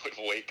dad would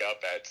wake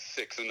up at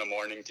 6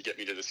 a.m. to get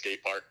me to the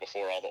skate park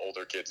before all the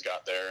older kids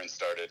got there and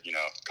started, you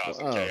know,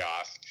 causing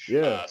chaos.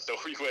 Yeah. So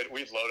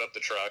we'd load up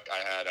the truck. I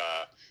had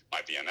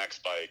my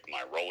BMX bike,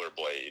 my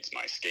rollerblades,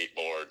 my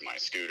skateboard, my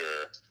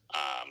scooter.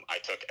 I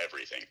took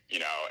everything, you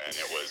know, and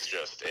it was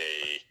just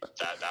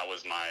that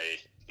was my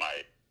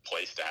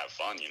place to have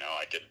fun. You know,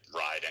 I could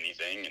ride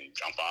anything and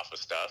jump off of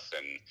stuff,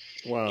 and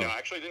you know, I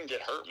actually didn't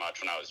get hurt much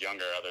when I was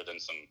younger, other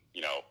than some,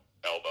 you know,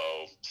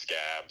 elbow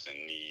scabs and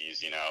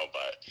knees, you know,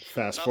 but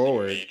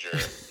nothing major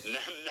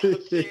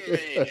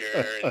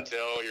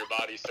until your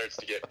body starts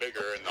to get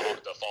bigger and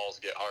the falls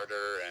get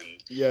harder.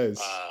 And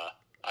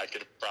I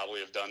could probably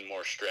have done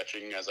more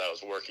stretching as I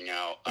was working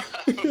out.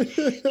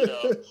 You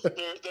know,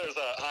 there's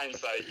a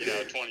hindsight, you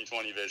know,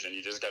 20/20 vision.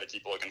 You just got to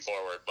keep looking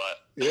forward,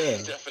 but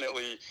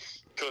definitely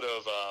could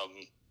have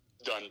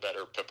done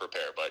better to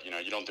prepare. But, you know,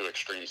 you don't do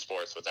extreme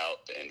sports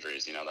without the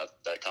injuries. You know,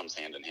 that comes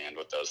hand in hand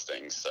with those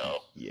things.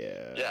 So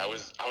I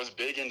was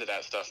big into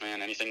that stuff,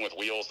 man. Anything with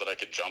wheels that I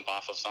could jump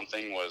off of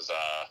something was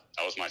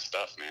that was my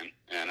stuff, man.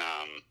 And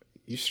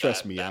you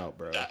stress me out,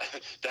 bro.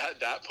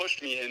 That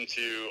pushed me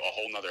into a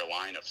whole nother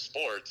line of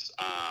sports.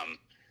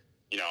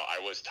 You know, I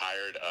was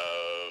tired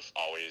of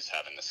always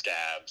having the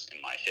scabs and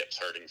my hips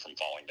hurting from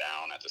falling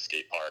down at the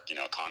skate park. You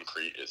know,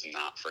 concrete is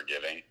not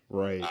forgiving.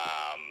 Right.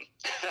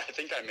 I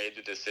think I made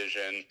the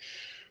decision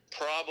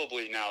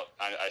probably now.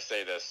 I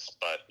say this,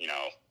 but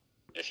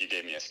if you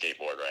gave me a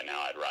skateboard right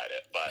now, I'd ride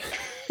it. But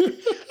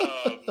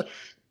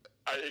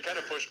it kind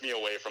of pushed me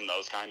away from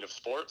those kind of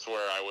sports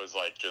where I was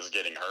like just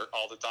getting hurt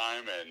all the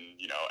time, and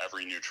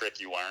every new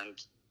trick you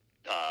learned,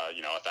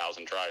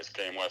 1,000 tries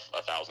came with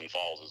 1,000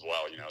 falls as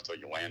well, until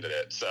you landed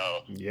it.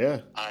 So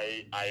yeah,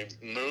 I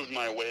moved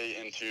my way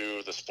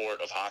into the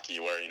sport of hockey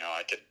where,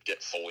 I could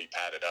get fully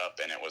padded up,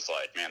 and it was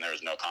like, man, there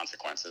was no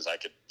consequences. I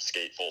could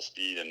skate full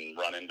speed and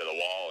run into the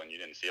wall and you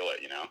didn't feel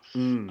it,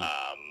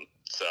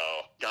 So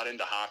got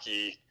into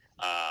hockey,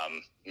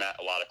 met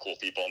a lot of cool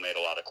people, made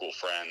a lot of cool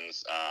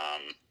friends,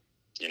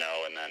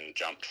 and then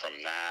jumped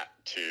from that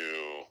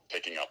to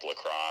picking up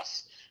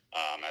lacrosse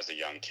as a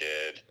young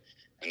kid.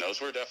 And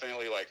those were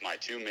definitely like my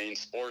two main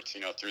sports,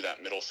 through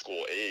that middle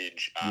school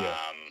age. Yeah.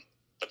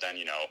 But then,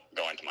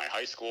 going to my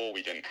high school,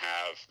 we didn't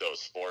have those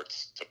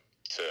sports to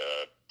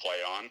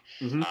play on.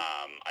 Mm-hmm.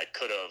 I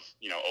could have,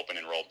 open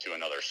enrolled to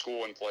another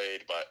school and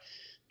played, but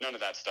none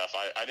of that stuff.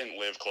 I didn't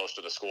live close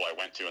to the school I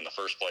went to in the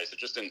first place. It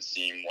just didn't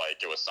seem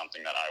like it was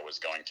something that I was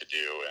going to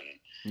do. And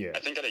I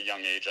think at a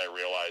young age, I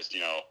realized,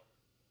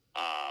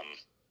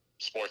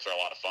 sports are a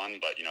lot of fun,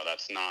 but,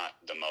 that's not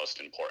the most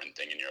important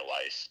thing in your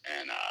life.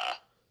 And, I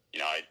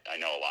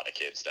know a lot of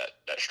kids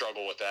that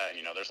struggle with that.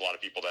 And, there's a lot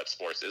of people that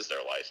sports is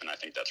their life. And I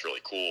think that's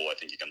really cool. I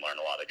think you can learn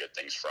a lot of good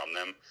things from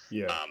them.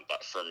 Yeah.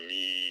 But for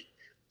me,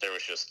 there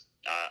was just,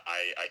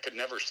 I could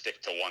never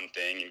stick to one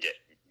thing and get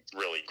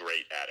really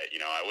great at it.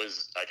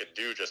 I could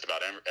do just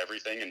about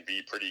everything and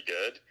be pretty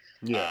good.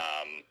 Yeah.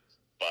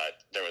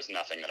 But there was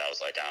nothing that I was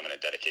like, I'm going to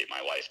dedicate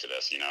my life to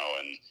this,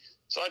 and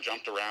so I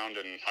jumped around,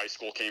 and high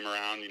school came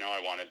around.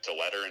 I wanted to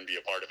letter and be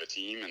a part of a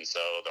team. And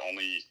so the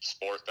only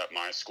sport that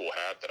my school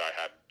had that I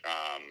had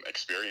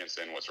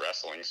experience in was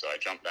wrestling. So I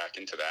jumped back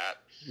into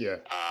that. Yeah.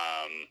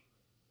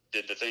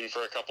 Did the thing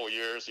for a couple of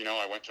years.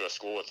 I went to a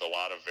school with a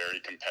lot of very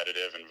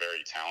competitive and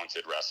very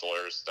talented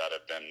wrestlers that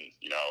have been,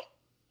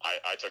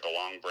 I took a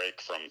long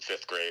break from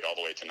 5th grade all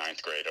the way to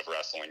 9th grade of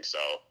wrestling. So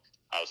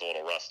I was a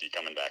little rusty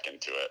coming back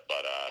into it.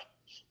 But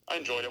I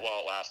enjoyed it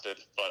while it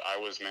lasted, but I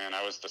was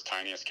the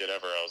tiniest kid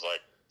ever. I was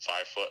like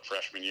 5 foot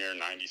freshman year,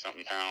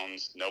 90-something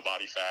pounds, no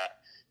body fat.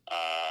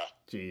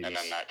 And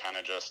then that kind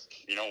of just,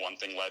 one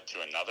thing led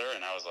to another.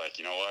 And I was like,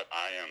 you know what?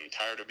 I am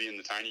tired of being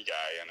the tiny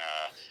guy. And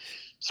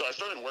so I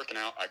started working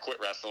out. I quit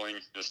wrestling.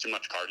 It was too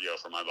much cardio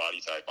for my body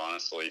type,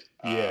 honestly.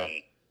 Yeah.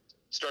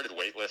 Started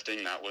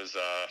weightlifting. That was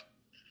a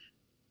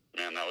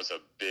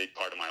big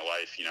part of my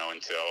life,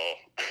 until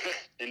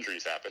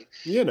injuries happened.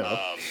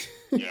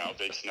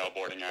 Big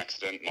snowboarding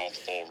accident,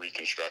 multiple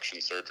reconstruction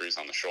surgeries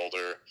on the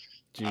shoulder.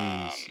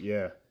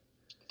 Yeah.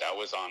 That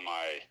was on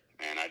I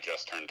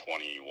just turned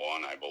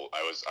 21. I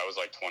was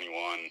like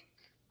 21,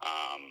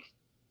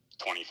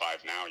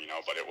 25 now,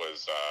 but it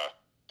was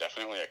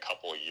definitely a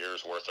couple of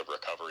years worth of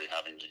recovery,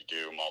 having to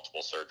do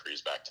multiple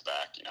surgeries back to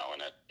back, and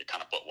it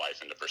kind of put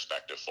life into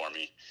perspective for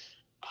me.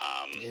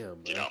 All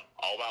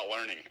about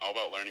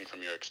learning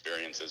from your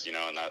experiences, and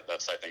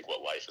that's, I think,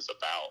 what life is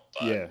about.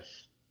 But yeah.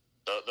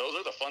 Those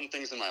are the fun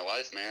things in my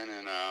life, man.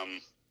 And,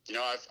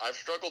 I've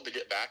struggled to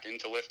get back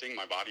into lifting.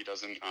 My body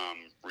doesn't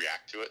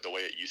react to it the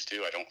way it used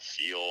to. I don't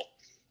feel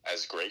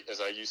as great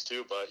as I used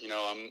to, but,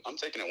 I'm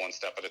taking it one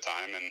step at a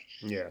time and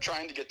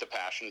trying to get the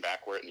passion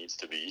back where it needs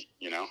to be.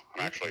 I'm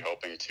actually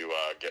hoping to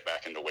get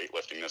back into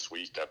weightlifting this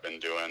week. I've been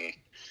doing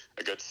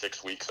a good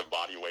 6 weeks of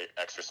body weight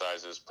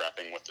exercises,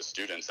 prepping with the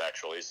students,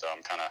 actually. So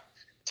I'm kind of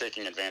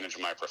taking advantage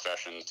of my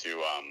profession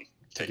to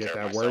take care of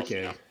myself. Work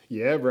in.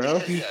 Yeah,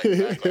 bro. Yeah,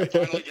 exactly. I'm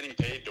finally getting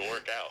paid to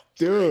work out.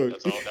 Dude.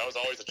 That was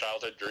always a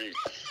childhood dream.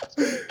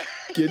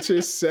 Get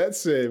your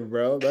sets in,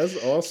 bro. That's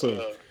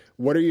awesome.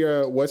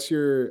 What's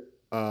your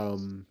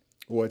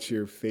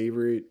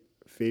favorite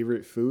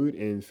food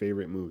and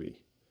favorite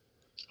movie?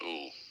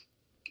 Ooh.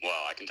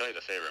 Well, I can tell you the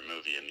favorite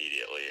movie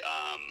immediately.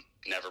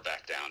 Never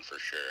Back Down, for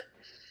sure.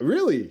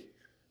 Really?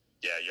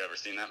 Yeah, you ever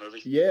seen that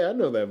movie? Yeah, I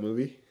know that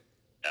movie.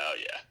 Oh,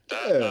 yeah.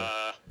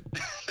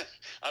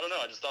 I don't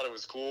know. I just thought it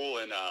was cool,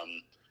 and I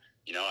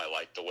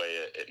like the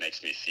way it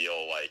makes me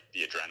feel like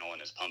the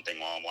adrenaline is pumping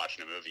while I'm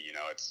watching a movie.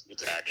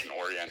 It's action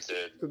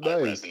oriented.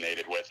 Nice. I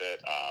resonated with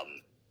it.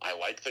 I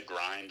like the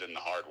grind and the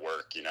hard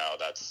work.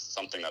 That's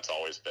something that's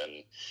always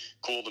been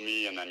cool to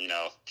me. And then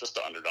just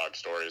the underdog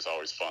story is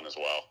always fun as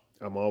well.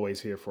 I'm always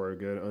here for a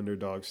good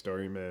underdog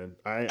story, man.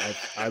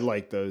 I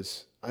like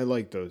those. I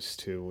like those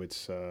too.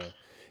 It's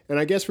and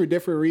I guess for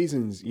different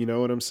reasons. You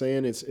know what I'm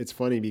saying? It's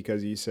funny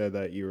because you said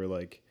that you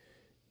were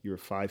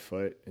 5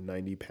 foot and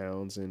 90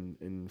 pounds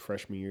in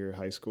freshman year of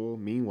high school.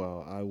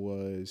 Meanwhile, I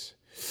was,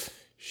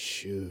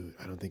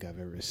 I don't think I've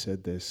ever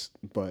said this,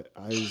 but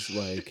I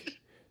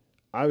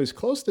was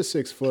close to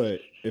 6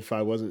 foot if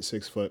I wasn't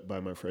 6 foot by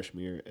my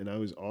freshman year. And I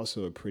was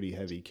also a pretty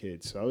heavy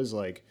kid. So I was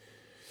like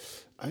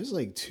I was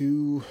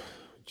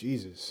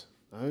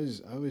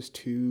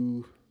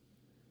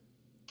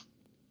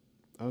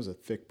a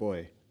thick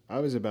boy. I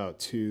was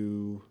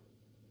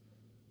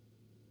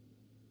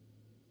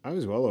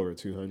well over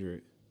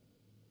 200.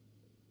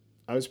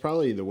 I was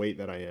probably the weight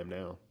that I am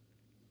now.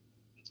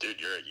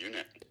 Dude, you're a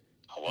unit.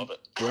 I love it.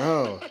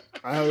 Bro,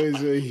 I was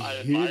I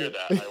admire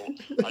that.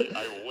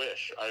 I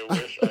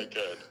wish I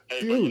could.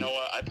 Hey, Dude. but you know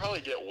what? I'd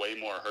probably get way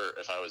more hurt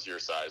if I was your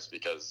size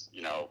because,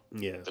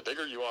 yeah. the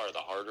bigger you are, the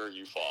harder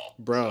you fall.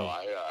 Bro.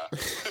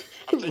 So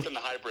I'm taking the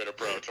hybrid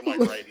approach. I'm like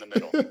right in the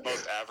middle.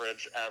 Most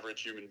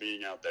average human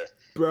being out there.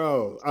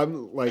 Bro,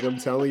 I'm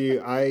telling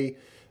you, I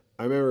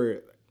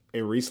remember,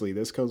 and recently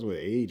this comes with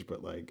age,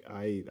 but like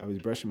I was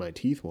brushing my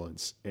teeth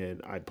once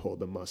and I pulled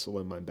the muscle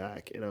in my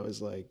back and I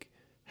was like,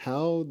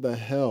 how the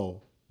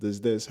hell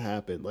does this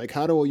happen? Like,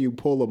 how do you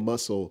pull a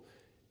muscle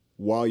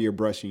while you're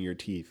brushing your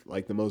teeth?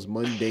 Like the most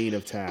mundane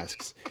of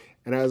tasks.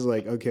 And I was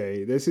like,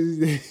 okay, this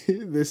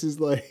is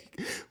like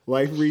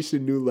life reached a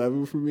new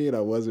level for me and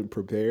I wasn't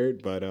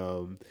prepared. But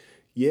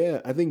yeah,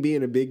 I think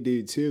being a big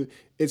dude too,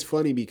 it's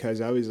funny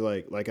because I was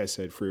like I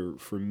said, for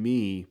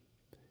me,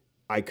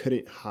 I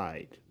couldn't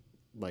hide.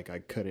 Like I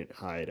couldn't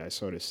hide. I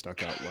sort of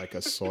stuck out like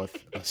a sore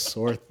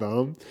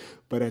thumb.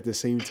 But at the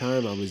same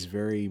time, I was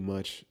very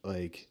much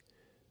like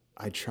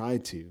I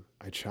tried to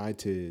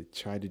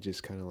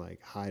just kind of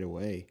like hide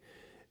away.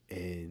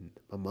 And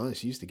my mom,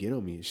 she used to get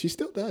on me. She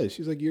still does.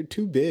 She's like, you're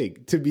too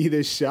big to be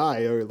this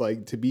shy or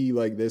like to be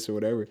like this or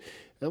whatever. And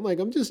I'm like,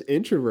 I'm just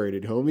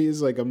introverted, homie.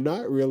 It's like, I'm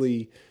not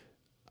really,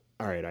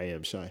 all right, I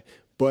am shy,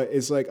 but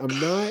it's like, I'm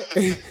not,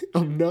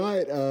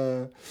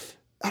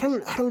 I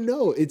don't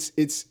know. It's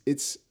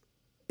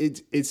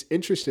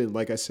interesting.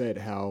 Like I said,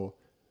 how,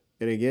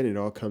 and again, it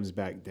all comes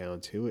back down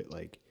to it.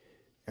 Like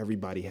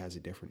everybody has a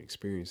different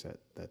experience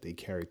that they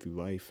carry through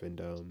life. And,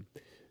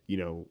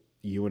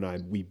 you and I,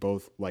 we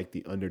both like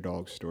the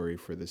underdog story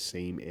for the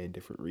same and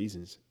different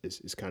reasons.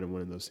 It's kind of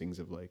one of those things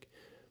of like,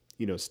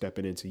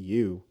 stepping into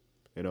you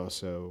and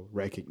also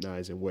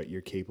recognizing what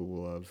you're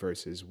capable of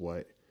versus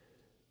what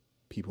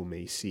people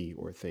may see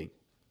or think.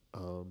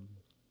 And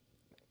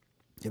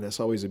that's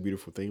always a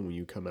beautiful thing when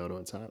you come out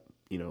on top,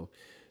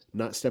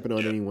 not stepping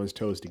on anyone's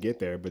toes to get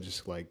there, but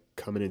just like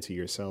coming into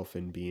yourself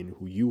and being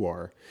who you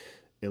are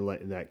and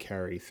letting that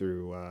carry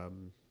through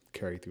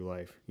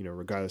life,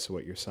 regardless of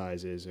what your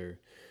size is or,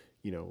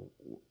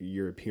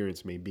 your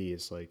appearance may be.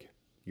 It's like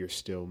you're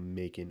still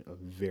making a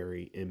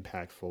very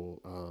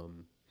impactful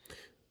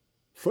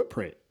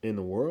footprint in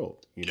the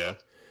world,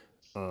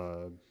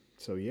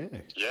 So yeah.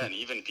 Yeah, and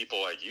even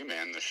people like you,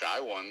 man, the shy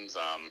ones.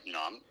 I'm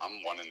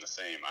one in the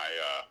same.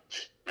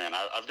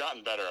 I've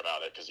gotten better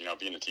about it because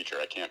being a teacher,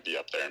 I can't be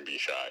up there and be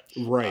shy.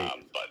 Right.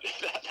 But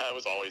that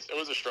was always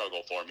a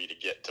struggle for me to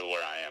get to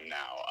where I am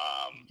now.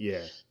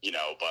 Yeah.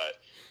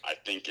 But I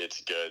think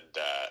it's good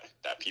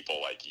that people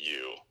like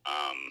you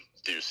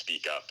do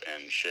speak up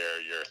and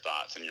share your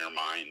thoughts and your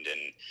mind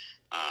and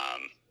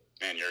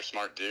man, you're a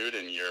smart dude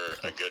and you're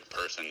a good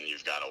person.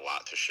 You've got a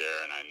lot to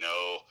share, and I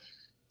know.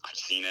 I've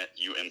seen it.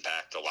 You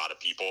impact a lot of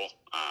people,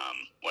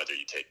 whether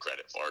you take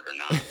credit for it or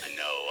not. I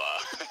know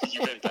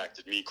you've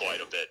impacted me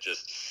quite a bit,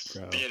 just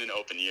being an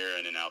open ear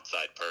and an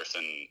outside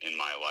person in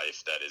my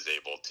life that is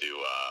able to,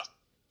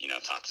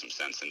 talk some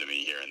sense into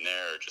me here and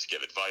there, or just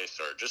give advice,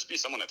 or just be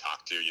someone to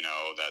talk to,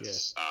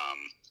 that's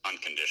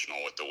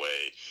unconditional with the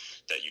way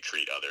that you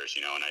treat others,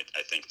 and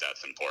I think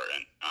that's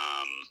important.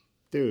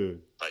 Dude.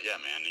 But yeah,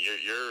 man,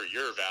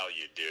 you're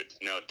valued, dude,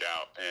 no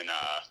doubt. And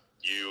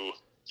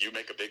you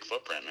make a big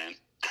footprint, man.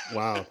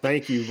 Wow,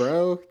 thank you,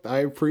 bro. I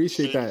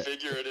appreciate that.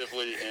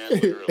 Figuratively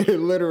and literally.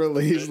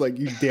 Literally, he's like,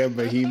 you damn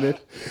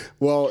behemoth.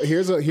 Well,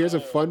 here's a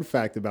fun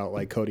fact about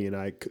like Cody and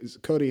I.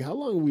 Cody, how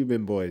long have we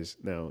been boys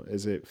now?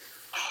 Is it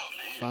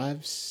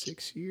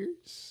 5-6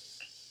 years?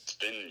 It's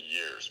been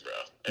years, bro.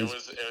 It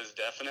was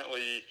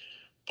definitely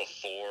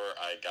before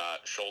I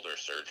got shoulder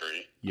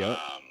surgery. Yep.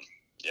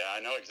 Yeah,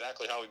 I know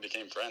exactly how we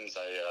became friends.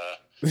 I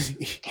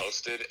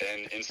posted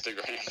an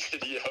Instagram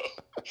video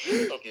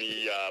of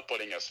me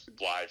putting a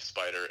live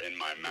spider in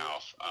my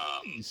mouth.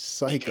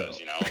 Psycho.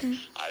 Because,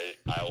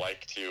 I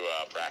like to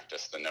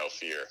practice the no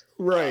fear.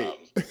 Right.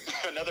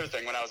 Another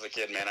thing, when I was a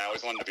kid, man, I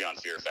always wanted to be on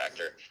Fear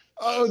Factor.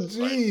 Oh,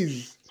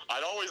 jeez.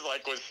 I always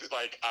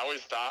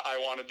thought I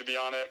wanted to be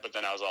on it, but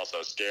then I was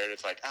also scared.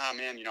 It's like,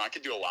 man, I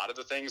could do a lot of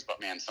the things, but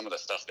man, some of the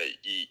stuff they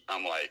eat,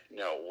 I'm like,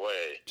 no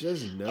way.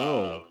 Just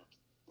no.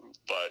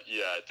 But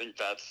yeah, I think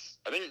that's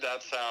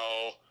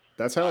how.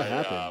 That's how it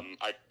happened.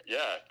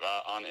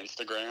 On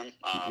Instagram.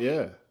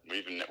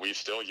 We've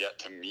still yet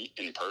to meet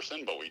in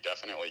person, but we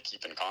definitely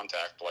keep in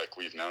contact like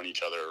we've known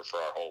each other for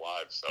our whole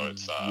lives. So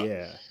it's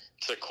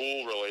it's a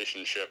cool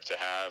relationship to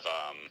have.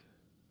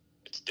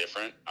 It's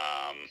different,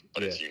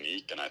 but it's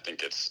unique, and I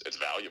think it's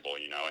valuable,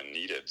 and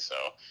needed. So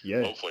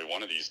hopefully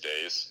one of these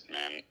days,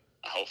 man.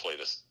 Hopefully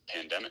this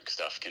pandemic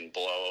stuff can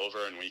blow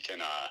over and we can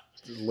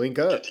link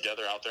up, get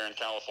together out there in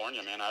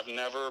California, man. I've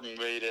never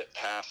made it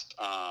past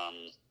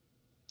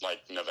like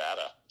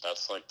Nevada.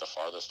 That's like the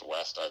farthest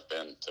west I've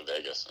been to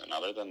Vegas. And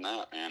other than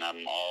that, man,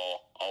 I'm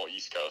all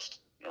East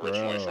Coast.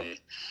 Originally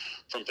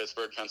from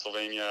Pittsburgh,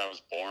 Pennsylvania. I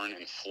was born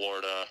in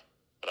Florida,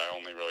 but I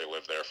only really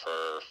lived there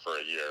for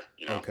a year.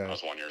 I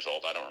was 1 year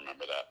old. I don't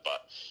remember that,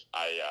 but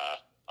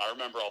I I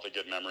remember all the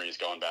good memories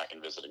going back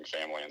and visiting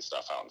family and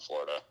stuff out in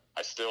Florida.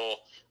 I still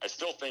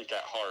think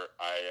at heart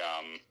I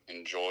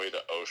enjoy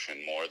the ocean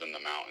more than the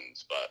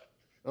mountains.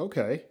 But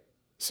okay,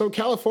 so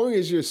California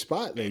is your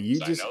spot then.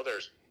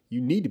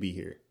 You need to be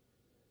here.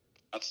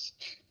 That's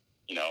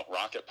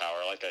rocket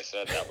power. Like I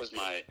said,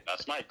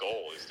 that's my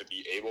goal, is to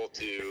be able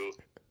to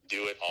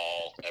do it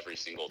all every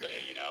single day.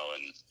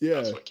 And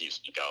that's what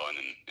keeps me going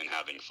and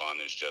having fun.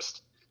 Is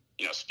just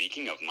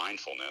speaking of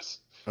mindfulness.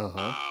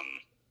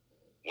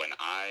 When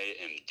I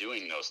am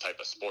doing those type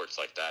of sports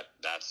like that,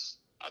 that's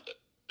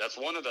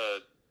one of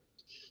the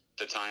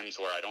times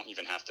where I don't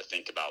even have to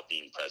think about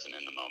being present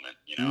in the moment,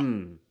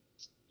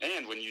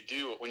 And when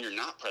you're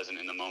not present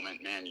in the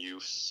moment, man, you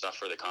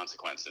suffer the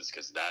consequences,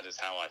 because that is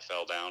how I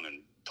fell down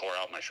and tore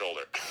out my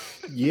shoulder.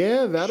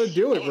 Yeah, that'll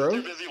do it, bro. I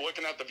was too busy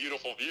looking at the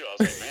beautiful view. I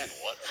was like, man,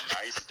 what a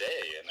nice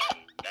day. And then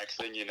next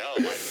thing you know,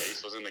 my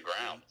face was in the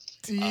ground.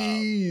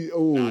 I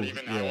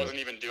wasn't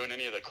even doing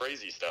any of the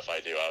crazy stuff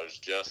I do. I was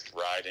just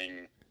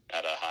riding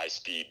at a high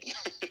speed.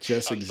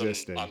 Just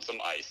existing. On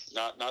some ice.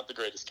 Not the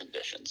greatest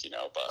conditions,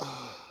 but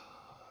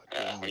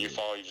when you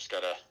fall, you just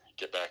got to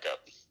get back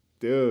up.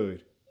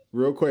 Dude.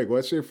 Real quick,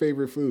 what's your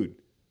favorite food?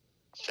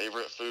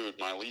 Favorite food?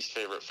 My least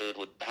favorite food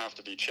would have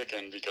to be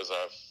chicken, because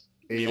I've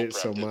ate it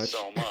so much.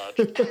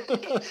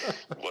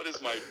 What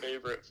is my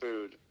favorite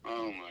food?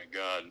 Oh my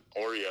God,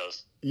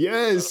 Oreos.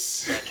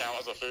 Yes. Does that count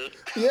as a food?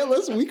 Yeah,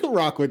 we can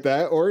rock with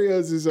that.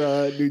 Oreos is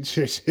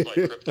nutrition. Like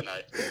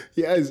kryptonite.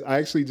 Yes, I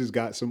actually just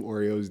got some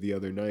Oreos the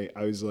other night.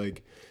 I was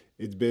like,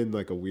 it's been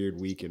like a weird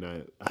week, and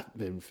I've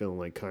been feeling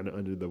like kind of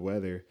under the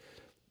weather.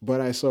 But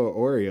I saw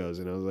Oreos,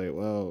 and I was like,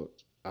 well,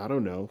 I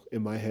don't know.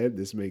 In my head,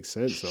 this makes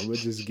sense, so I'm going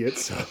to just get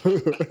some.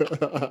 You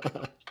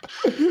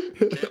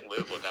can't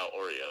live without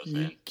Oreos,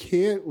 man. You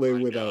can't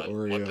live without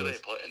Oreos. What do they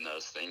put in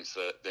those things?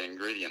 The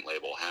ingredient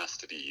label has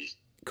to be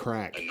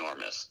crack.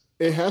 Enormous.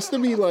 It has to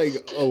be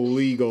like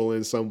illegal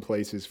in some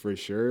places for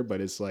sure,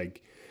 but it's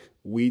like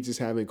we just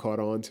haven't caught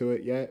on to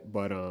it yet.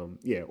 But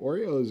yeah,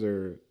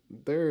 Oreos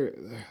they're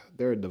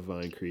a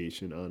divine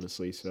creation,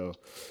 honestly. So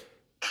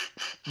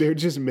they're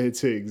just meant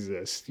to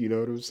exist. You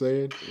know what I'm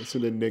saying? It's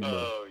an enigma.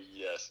 Oh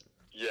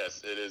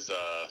yes, it is.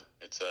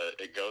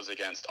 It goes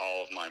against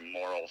all of my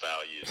moral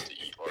values to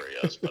eat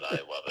Oreos, but I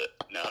love it.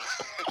 No,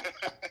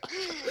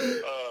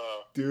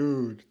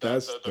 dude,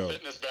 that's the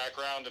fitness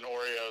background and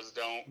Oreos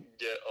don't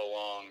get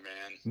along,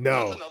 man.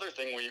 No, that's another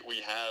thing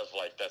we have,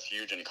 like, that's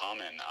huge in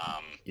common.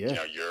 You're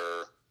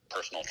a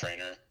personal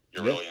trainer.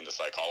 You're really into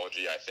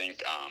psychology. I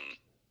think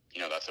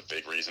that's a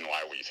big reason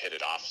why we've hit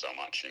it off so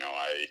much.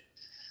 I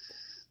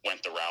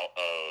went the route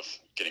of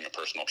getting a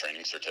personal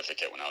training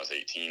certificate when I was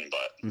 18,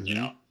 but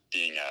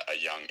being a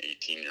young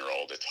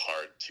 18-year-old, it's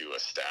hard to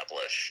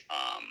establish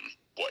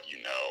what you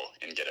know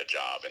and get a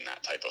job in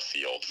that type of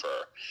field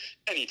for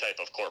any type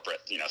of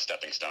corporate,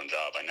 stepping stone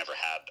job. I never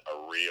had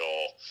a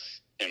real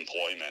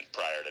employment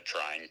prior to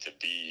trying to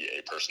be a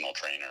personal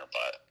trainer,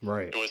 but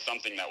it was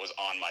something that was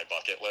on my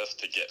bucket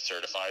list to get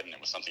certified, and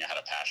it was something I had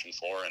a passion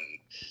for, and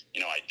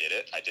I did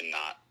it. I did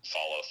not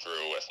follow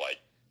through with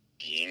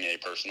being a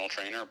personal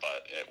trainer,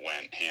 but it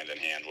went hand in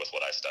hand with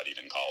what I studied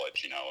in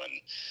college, and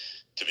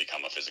to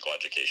become a physical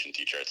education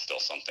teacher, it's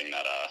still something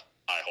that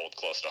I hold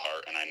close to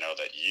heart. And I know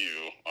that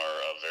you are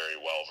a very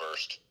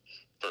well-versed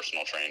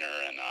personal trainer,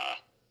 and I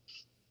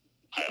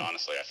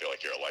feel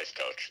like you're a life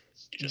coach.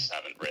 You just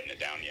haven't written it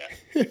down yet.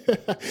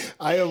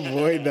 I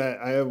avoid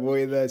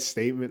that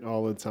statement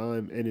all the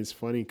time. And it's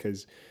funny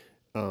because,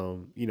 I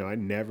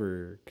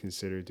never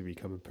considered to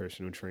become a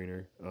personal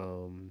trainer.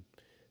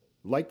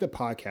 Like the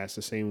podcast,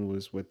 the same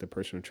was with the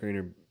personal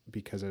trainer,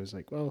 because I was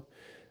like, well,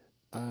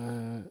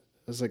 I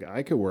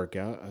could work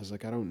out. I was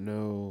like, I don't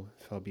know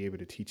if I'll be able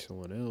to teach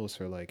someone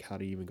else, or like how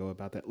to even go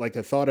about that. Like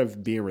the thought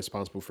of being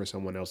responsible for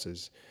someone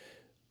else's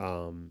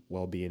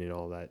well-being and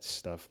all that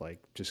stuff, like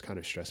just kind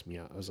of stressed me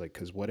out. I was like,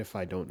 because what if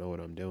I don't know what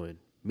I'm doing?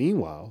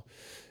 Meanwhile,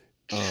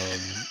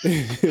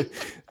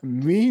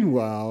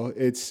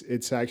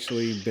 it's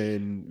actually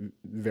been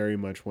very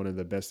much one of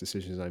the best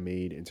decisions I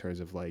made in terms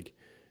of like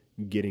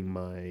getting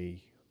my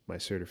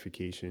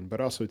certification,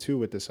 but also too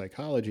with the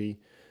psychology.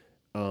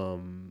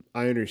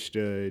 I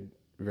understood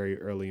very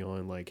early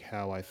on like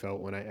how I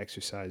felt when I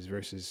exercised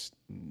versus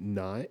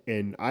not,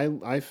 and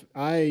I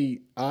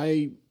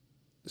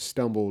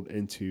stumbled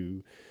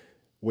into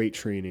weight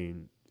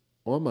training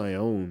on my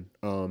own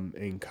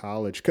in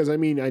college, because I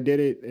did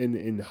it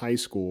in high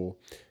school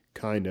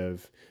kind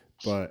of,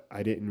 but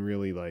I didn't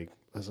really I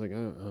was like, I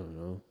don't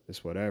know,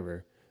 it's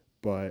whatever.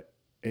 But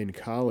in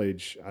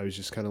college, I was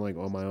just kind of like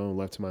on my own,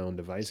 left to my own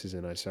devices,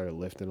 and I started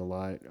lifting a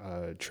lot,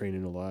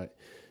 training a lot.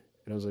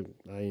 And I was like,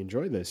 I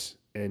enjoy this.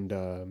 And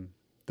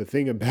the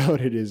thing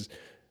about it is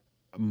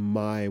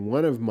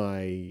one of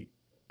my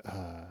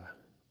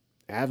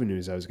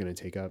avenues I was going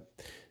to take up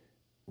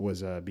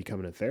was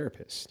becoming a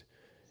therapist.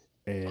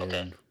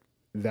 And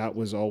that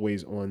was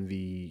always on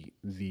the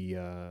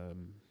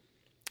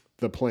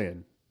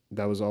plan.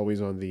 That was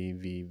always on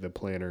the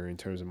planner in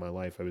terms of my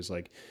life. I was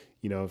like,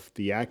 if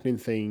the acting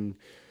thing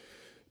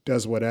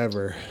does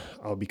whatever,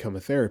 I'll become a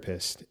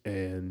therapist.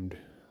 And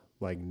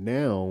like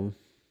now,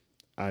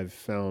 I've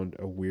found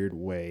a weird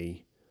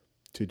way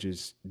to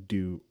just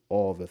do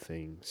all the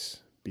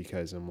things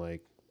because I'm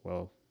like,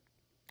 well,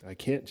 I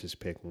can't just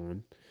pick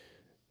one.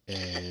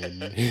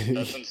 And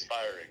that's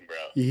inspiring, bro.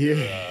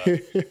 yeah,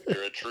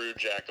 You're a true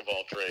jack of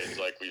all trades,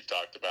 like we've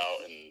talked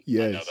about, and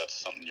yes. I know that's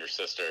something your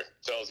sister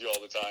tells you all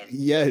the time.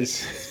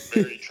 Yes, it's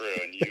very true,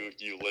 and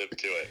you live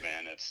to it,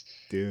 man. It's,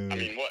 dude. I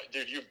mean, what,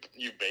 dude?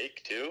 You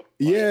bake too?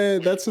 Like, yeah,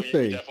 that's the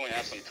thing. We definitely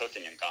have some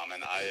cooking in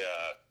common.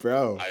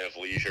 Bro, I have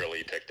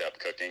leisurely picked up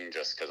cooking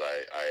just because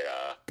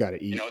I gotta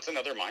eat. You know, it's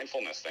another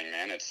mindfulness thing,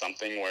 man. It's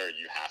something where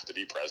you have to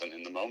be present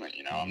in the moment.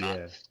 You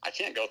know, I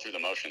can't go through the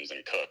motions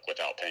and cook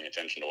without paying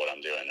attention to what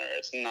I'm doing, or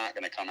it's not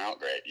going to come out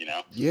great. You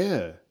know?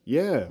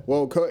 Yeah.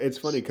 Well, it's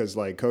funny because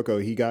like Coco,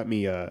 he got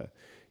me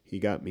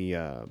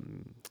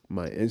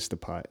my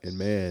Instapot, and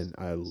man,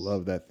 I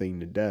love that thing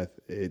to death.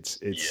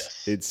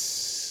 It's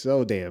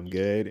so damn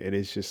good, and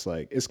it's just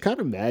like it's kind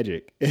of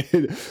magic.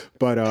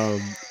 But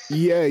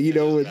yeah, you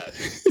know,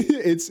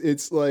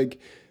 it's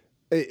like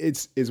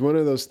it's one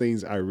of those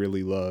things I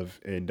really love,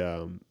 and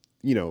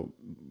you know,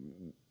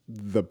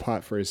 the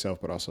pot for itself,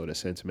 but also the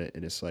sentiment,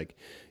 and it's like,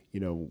 you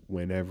know,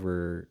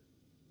 whenever,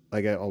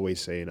 like I always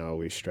say, and I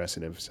always stress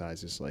and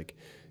emphasize, it's like,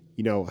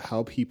 you know,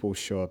 how people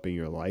show up in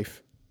your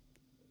life,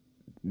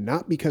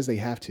 not because they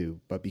have to,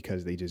 but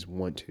because they just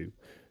want to,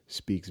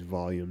 speaks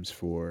volumes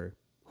for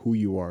who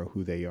you are,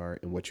 who they are,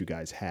 and what you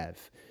guys have.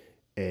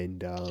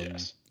 And,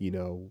 you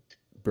know,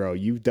 bro,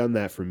 you've done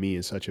that for me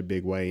in such a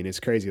big way. And it's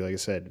crazy. Like I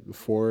said,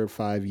 4 or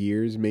 5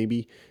 years,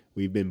 maybe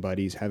we've been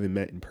buddies, haven't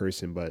met in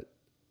person, but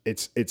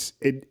it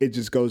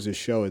just goes to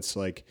show it's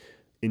like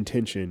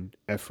intention,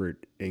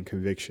 effort, and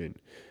conviction.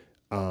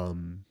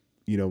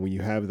 You know, when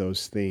you have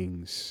those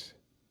things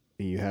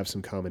and you have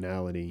some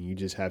commonality, and you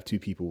just have two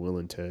people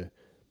willing to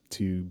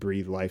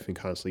breathe life and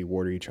constantly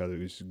water each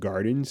other's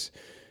gardens,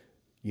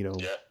 you know,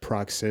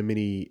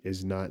 proximity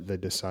is not the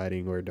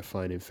deciding or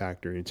defining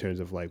factor in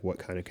terms of like what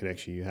kind of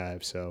connection you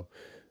have. So,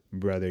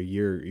 brother,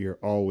 you're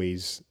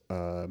always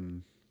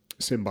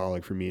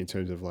symbolic for me in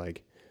terms of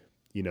like,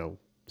 you know,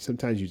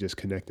 sometimes you just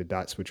connect the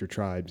dots with your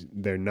tribes.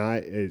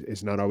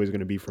 It's not always going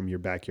to be from your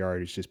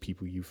backyard. It's just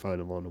people you find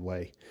along the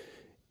way.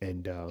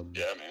 And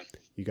yeah, man,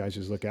 you guys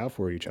just look out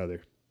for each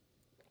other.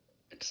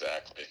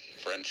 Exactly.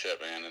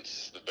 Friendship, man,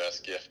 it's the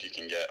best gift you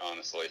can get,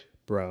 honestly.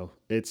 Bro,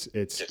 it's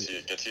gets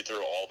you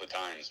through all the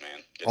times,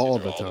 man. All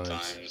the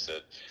times.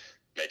 It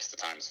makes the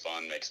times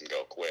fun, makes them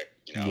go quick.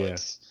 You know,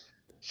 it's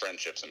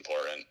friendship's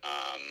important.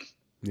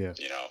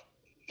 You know,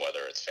 whether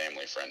it's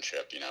family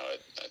friendship, you know,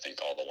 I think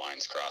all the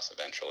lines cross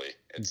eventually.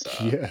 It's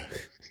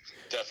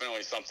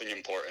definitely something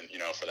important, you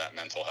know, for that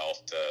mental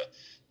health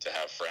to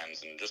have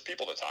friends and just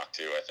people to talk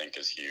to, I think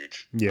is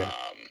huge. Yeah.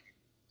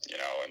 You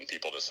know, and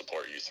people to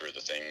support you through the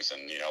things,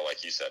 and you know,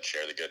 like you said,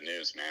 share the good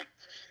news, man.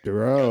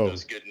 Bro, you know,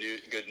 those good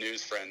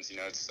news friends. You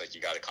know, it's like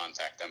you got to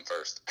contact them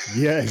first.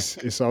 Yes,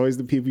 it's always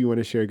the people you want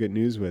to share good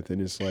news with,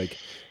 and it's like,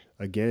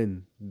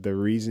 again, the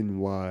reason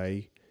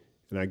why,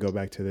 and I go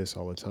back to this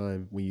all the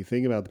time. When you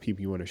think about the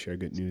people you want to share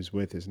good news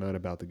with, it's not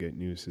about the good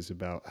news; it's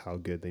about how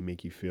good they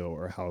make you feel,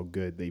 or how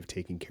good they've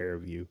taken care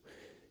of you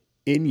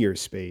in your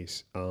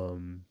space.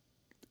 And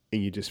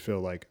you just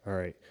feel like, all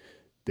right,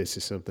 this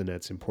is something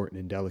that's important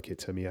and delicate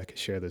to me. I can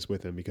share this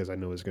with them because I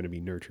know it's going to be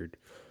nurtured.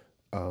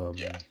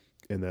 And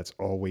that's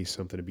always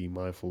something to be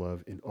mindful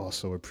of and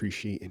also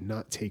appreciate and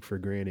not take for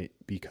granted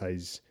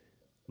because,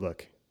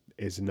 look,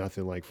 it's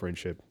nothing like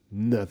friendship.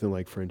 Nothing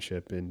like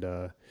friendship. And,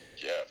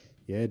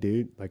 yeah,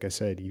 dude, like I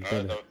said, you've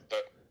been...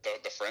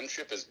 The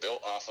friendship is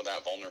built off of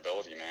that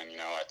vulnerability, man. You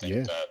know, I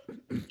think that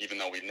even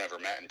though we've never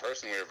met in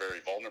person, we were very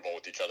vulnerable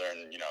with each other.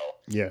 And, you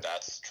know,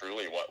 that's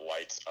truly what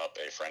lights up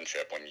a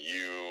friendship when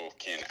you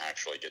can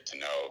actually get to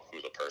know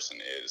who the person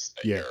is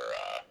that you're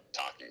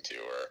talking to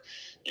or,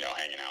 you know,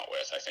 hanging out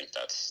with. I think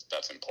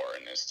that's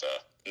important, is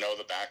to know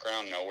the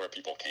background, know where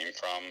people came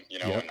from, you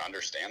know, and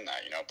understand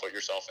that, you know, put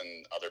yourself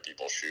in other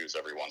people's shoes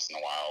every once in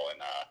a while.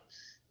 And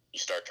you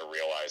start to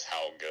realize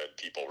how good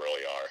people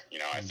really are. You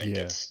know, I think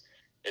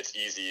it's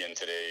easy in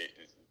today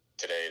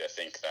to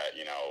think that,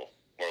 you know,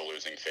 we're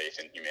losing faith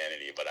in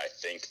humanity, but I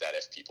think that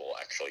if people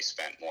actually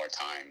spent more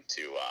time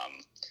to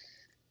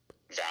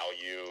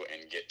value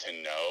and get to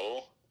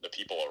know the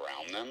people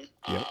around them,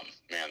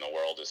 man, the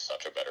world is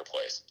such a better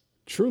place.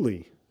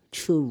 Truly,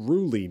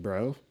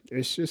 bro.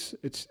 It's just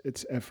it's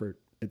effort.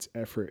 It's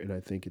effort, and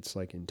I think it's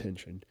like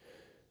intention.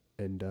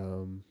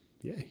 And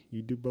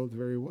you do both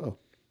very well.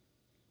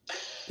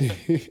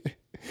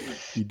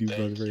 You do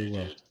both very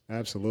well. Dude.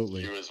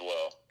 Absolutely. You as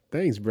well.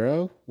 Thanks,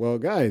 bro. Well,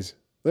 guys,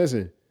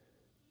 listen.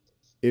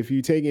 If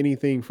you take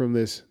anything from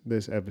this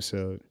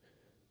episode,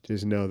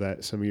 just know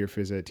that some of your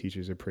phys ed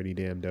teachers are pretty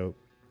damn dope,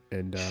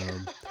 and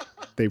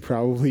they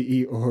probably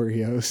eat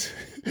Oreos.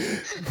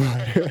 But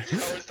I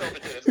always tell the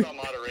kids it's about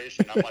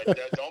moderation. I'm like,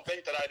 don't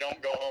think that I don't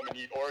go home and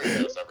eat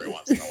Oreos every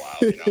once in a while,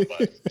 you know.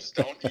 But just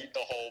don't eat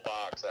the whole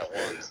box at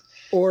once.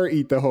 Or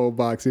eat the whole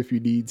box if you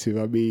need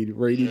to. I mean,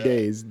 rainy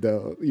days,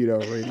 though. You know,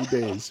 rainy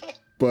days.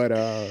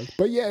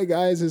 But yeah,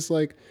 guys, it's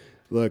like,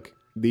 look,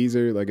 these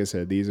are, like I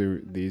said,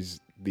 these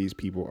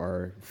people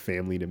are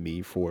family to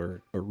me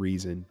for a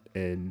reason,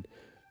 and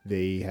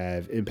they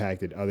have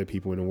impacted other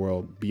people in the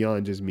world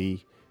beyond just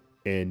me,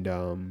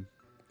 and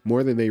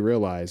more than they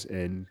realize.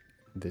 And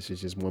this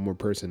is just one more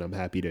person I'm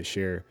happy to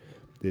share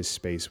this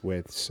space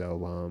with.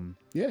 So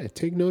yeah,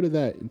 take note of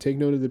that, and take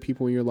note of the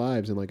people in your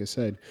lives. And like I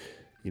said,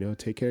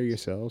 take care of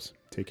yourselves,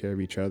 take care of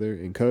each other.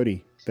 And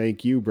Cody,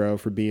 thank you, bro,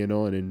 for being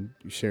on and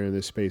sharing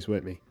this space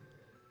with me.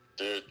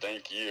 Dude,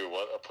 thank you.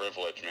 What a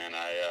privilege, man.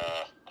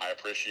 I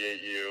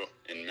appreciate you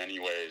in many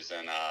ways,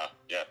 and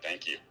yeah,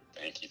 thank you.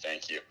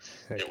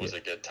 It was a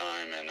good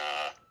time, and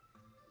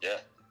yeah,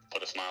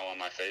 put a smile on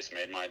my face,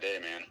 made my day,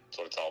 man. That's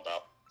what it's all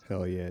about.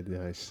 Hell yeah,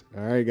 nice.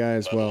 All right,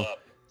 guys.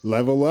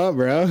 Level up,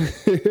 bro.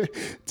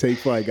 Take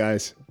flight,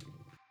 guys.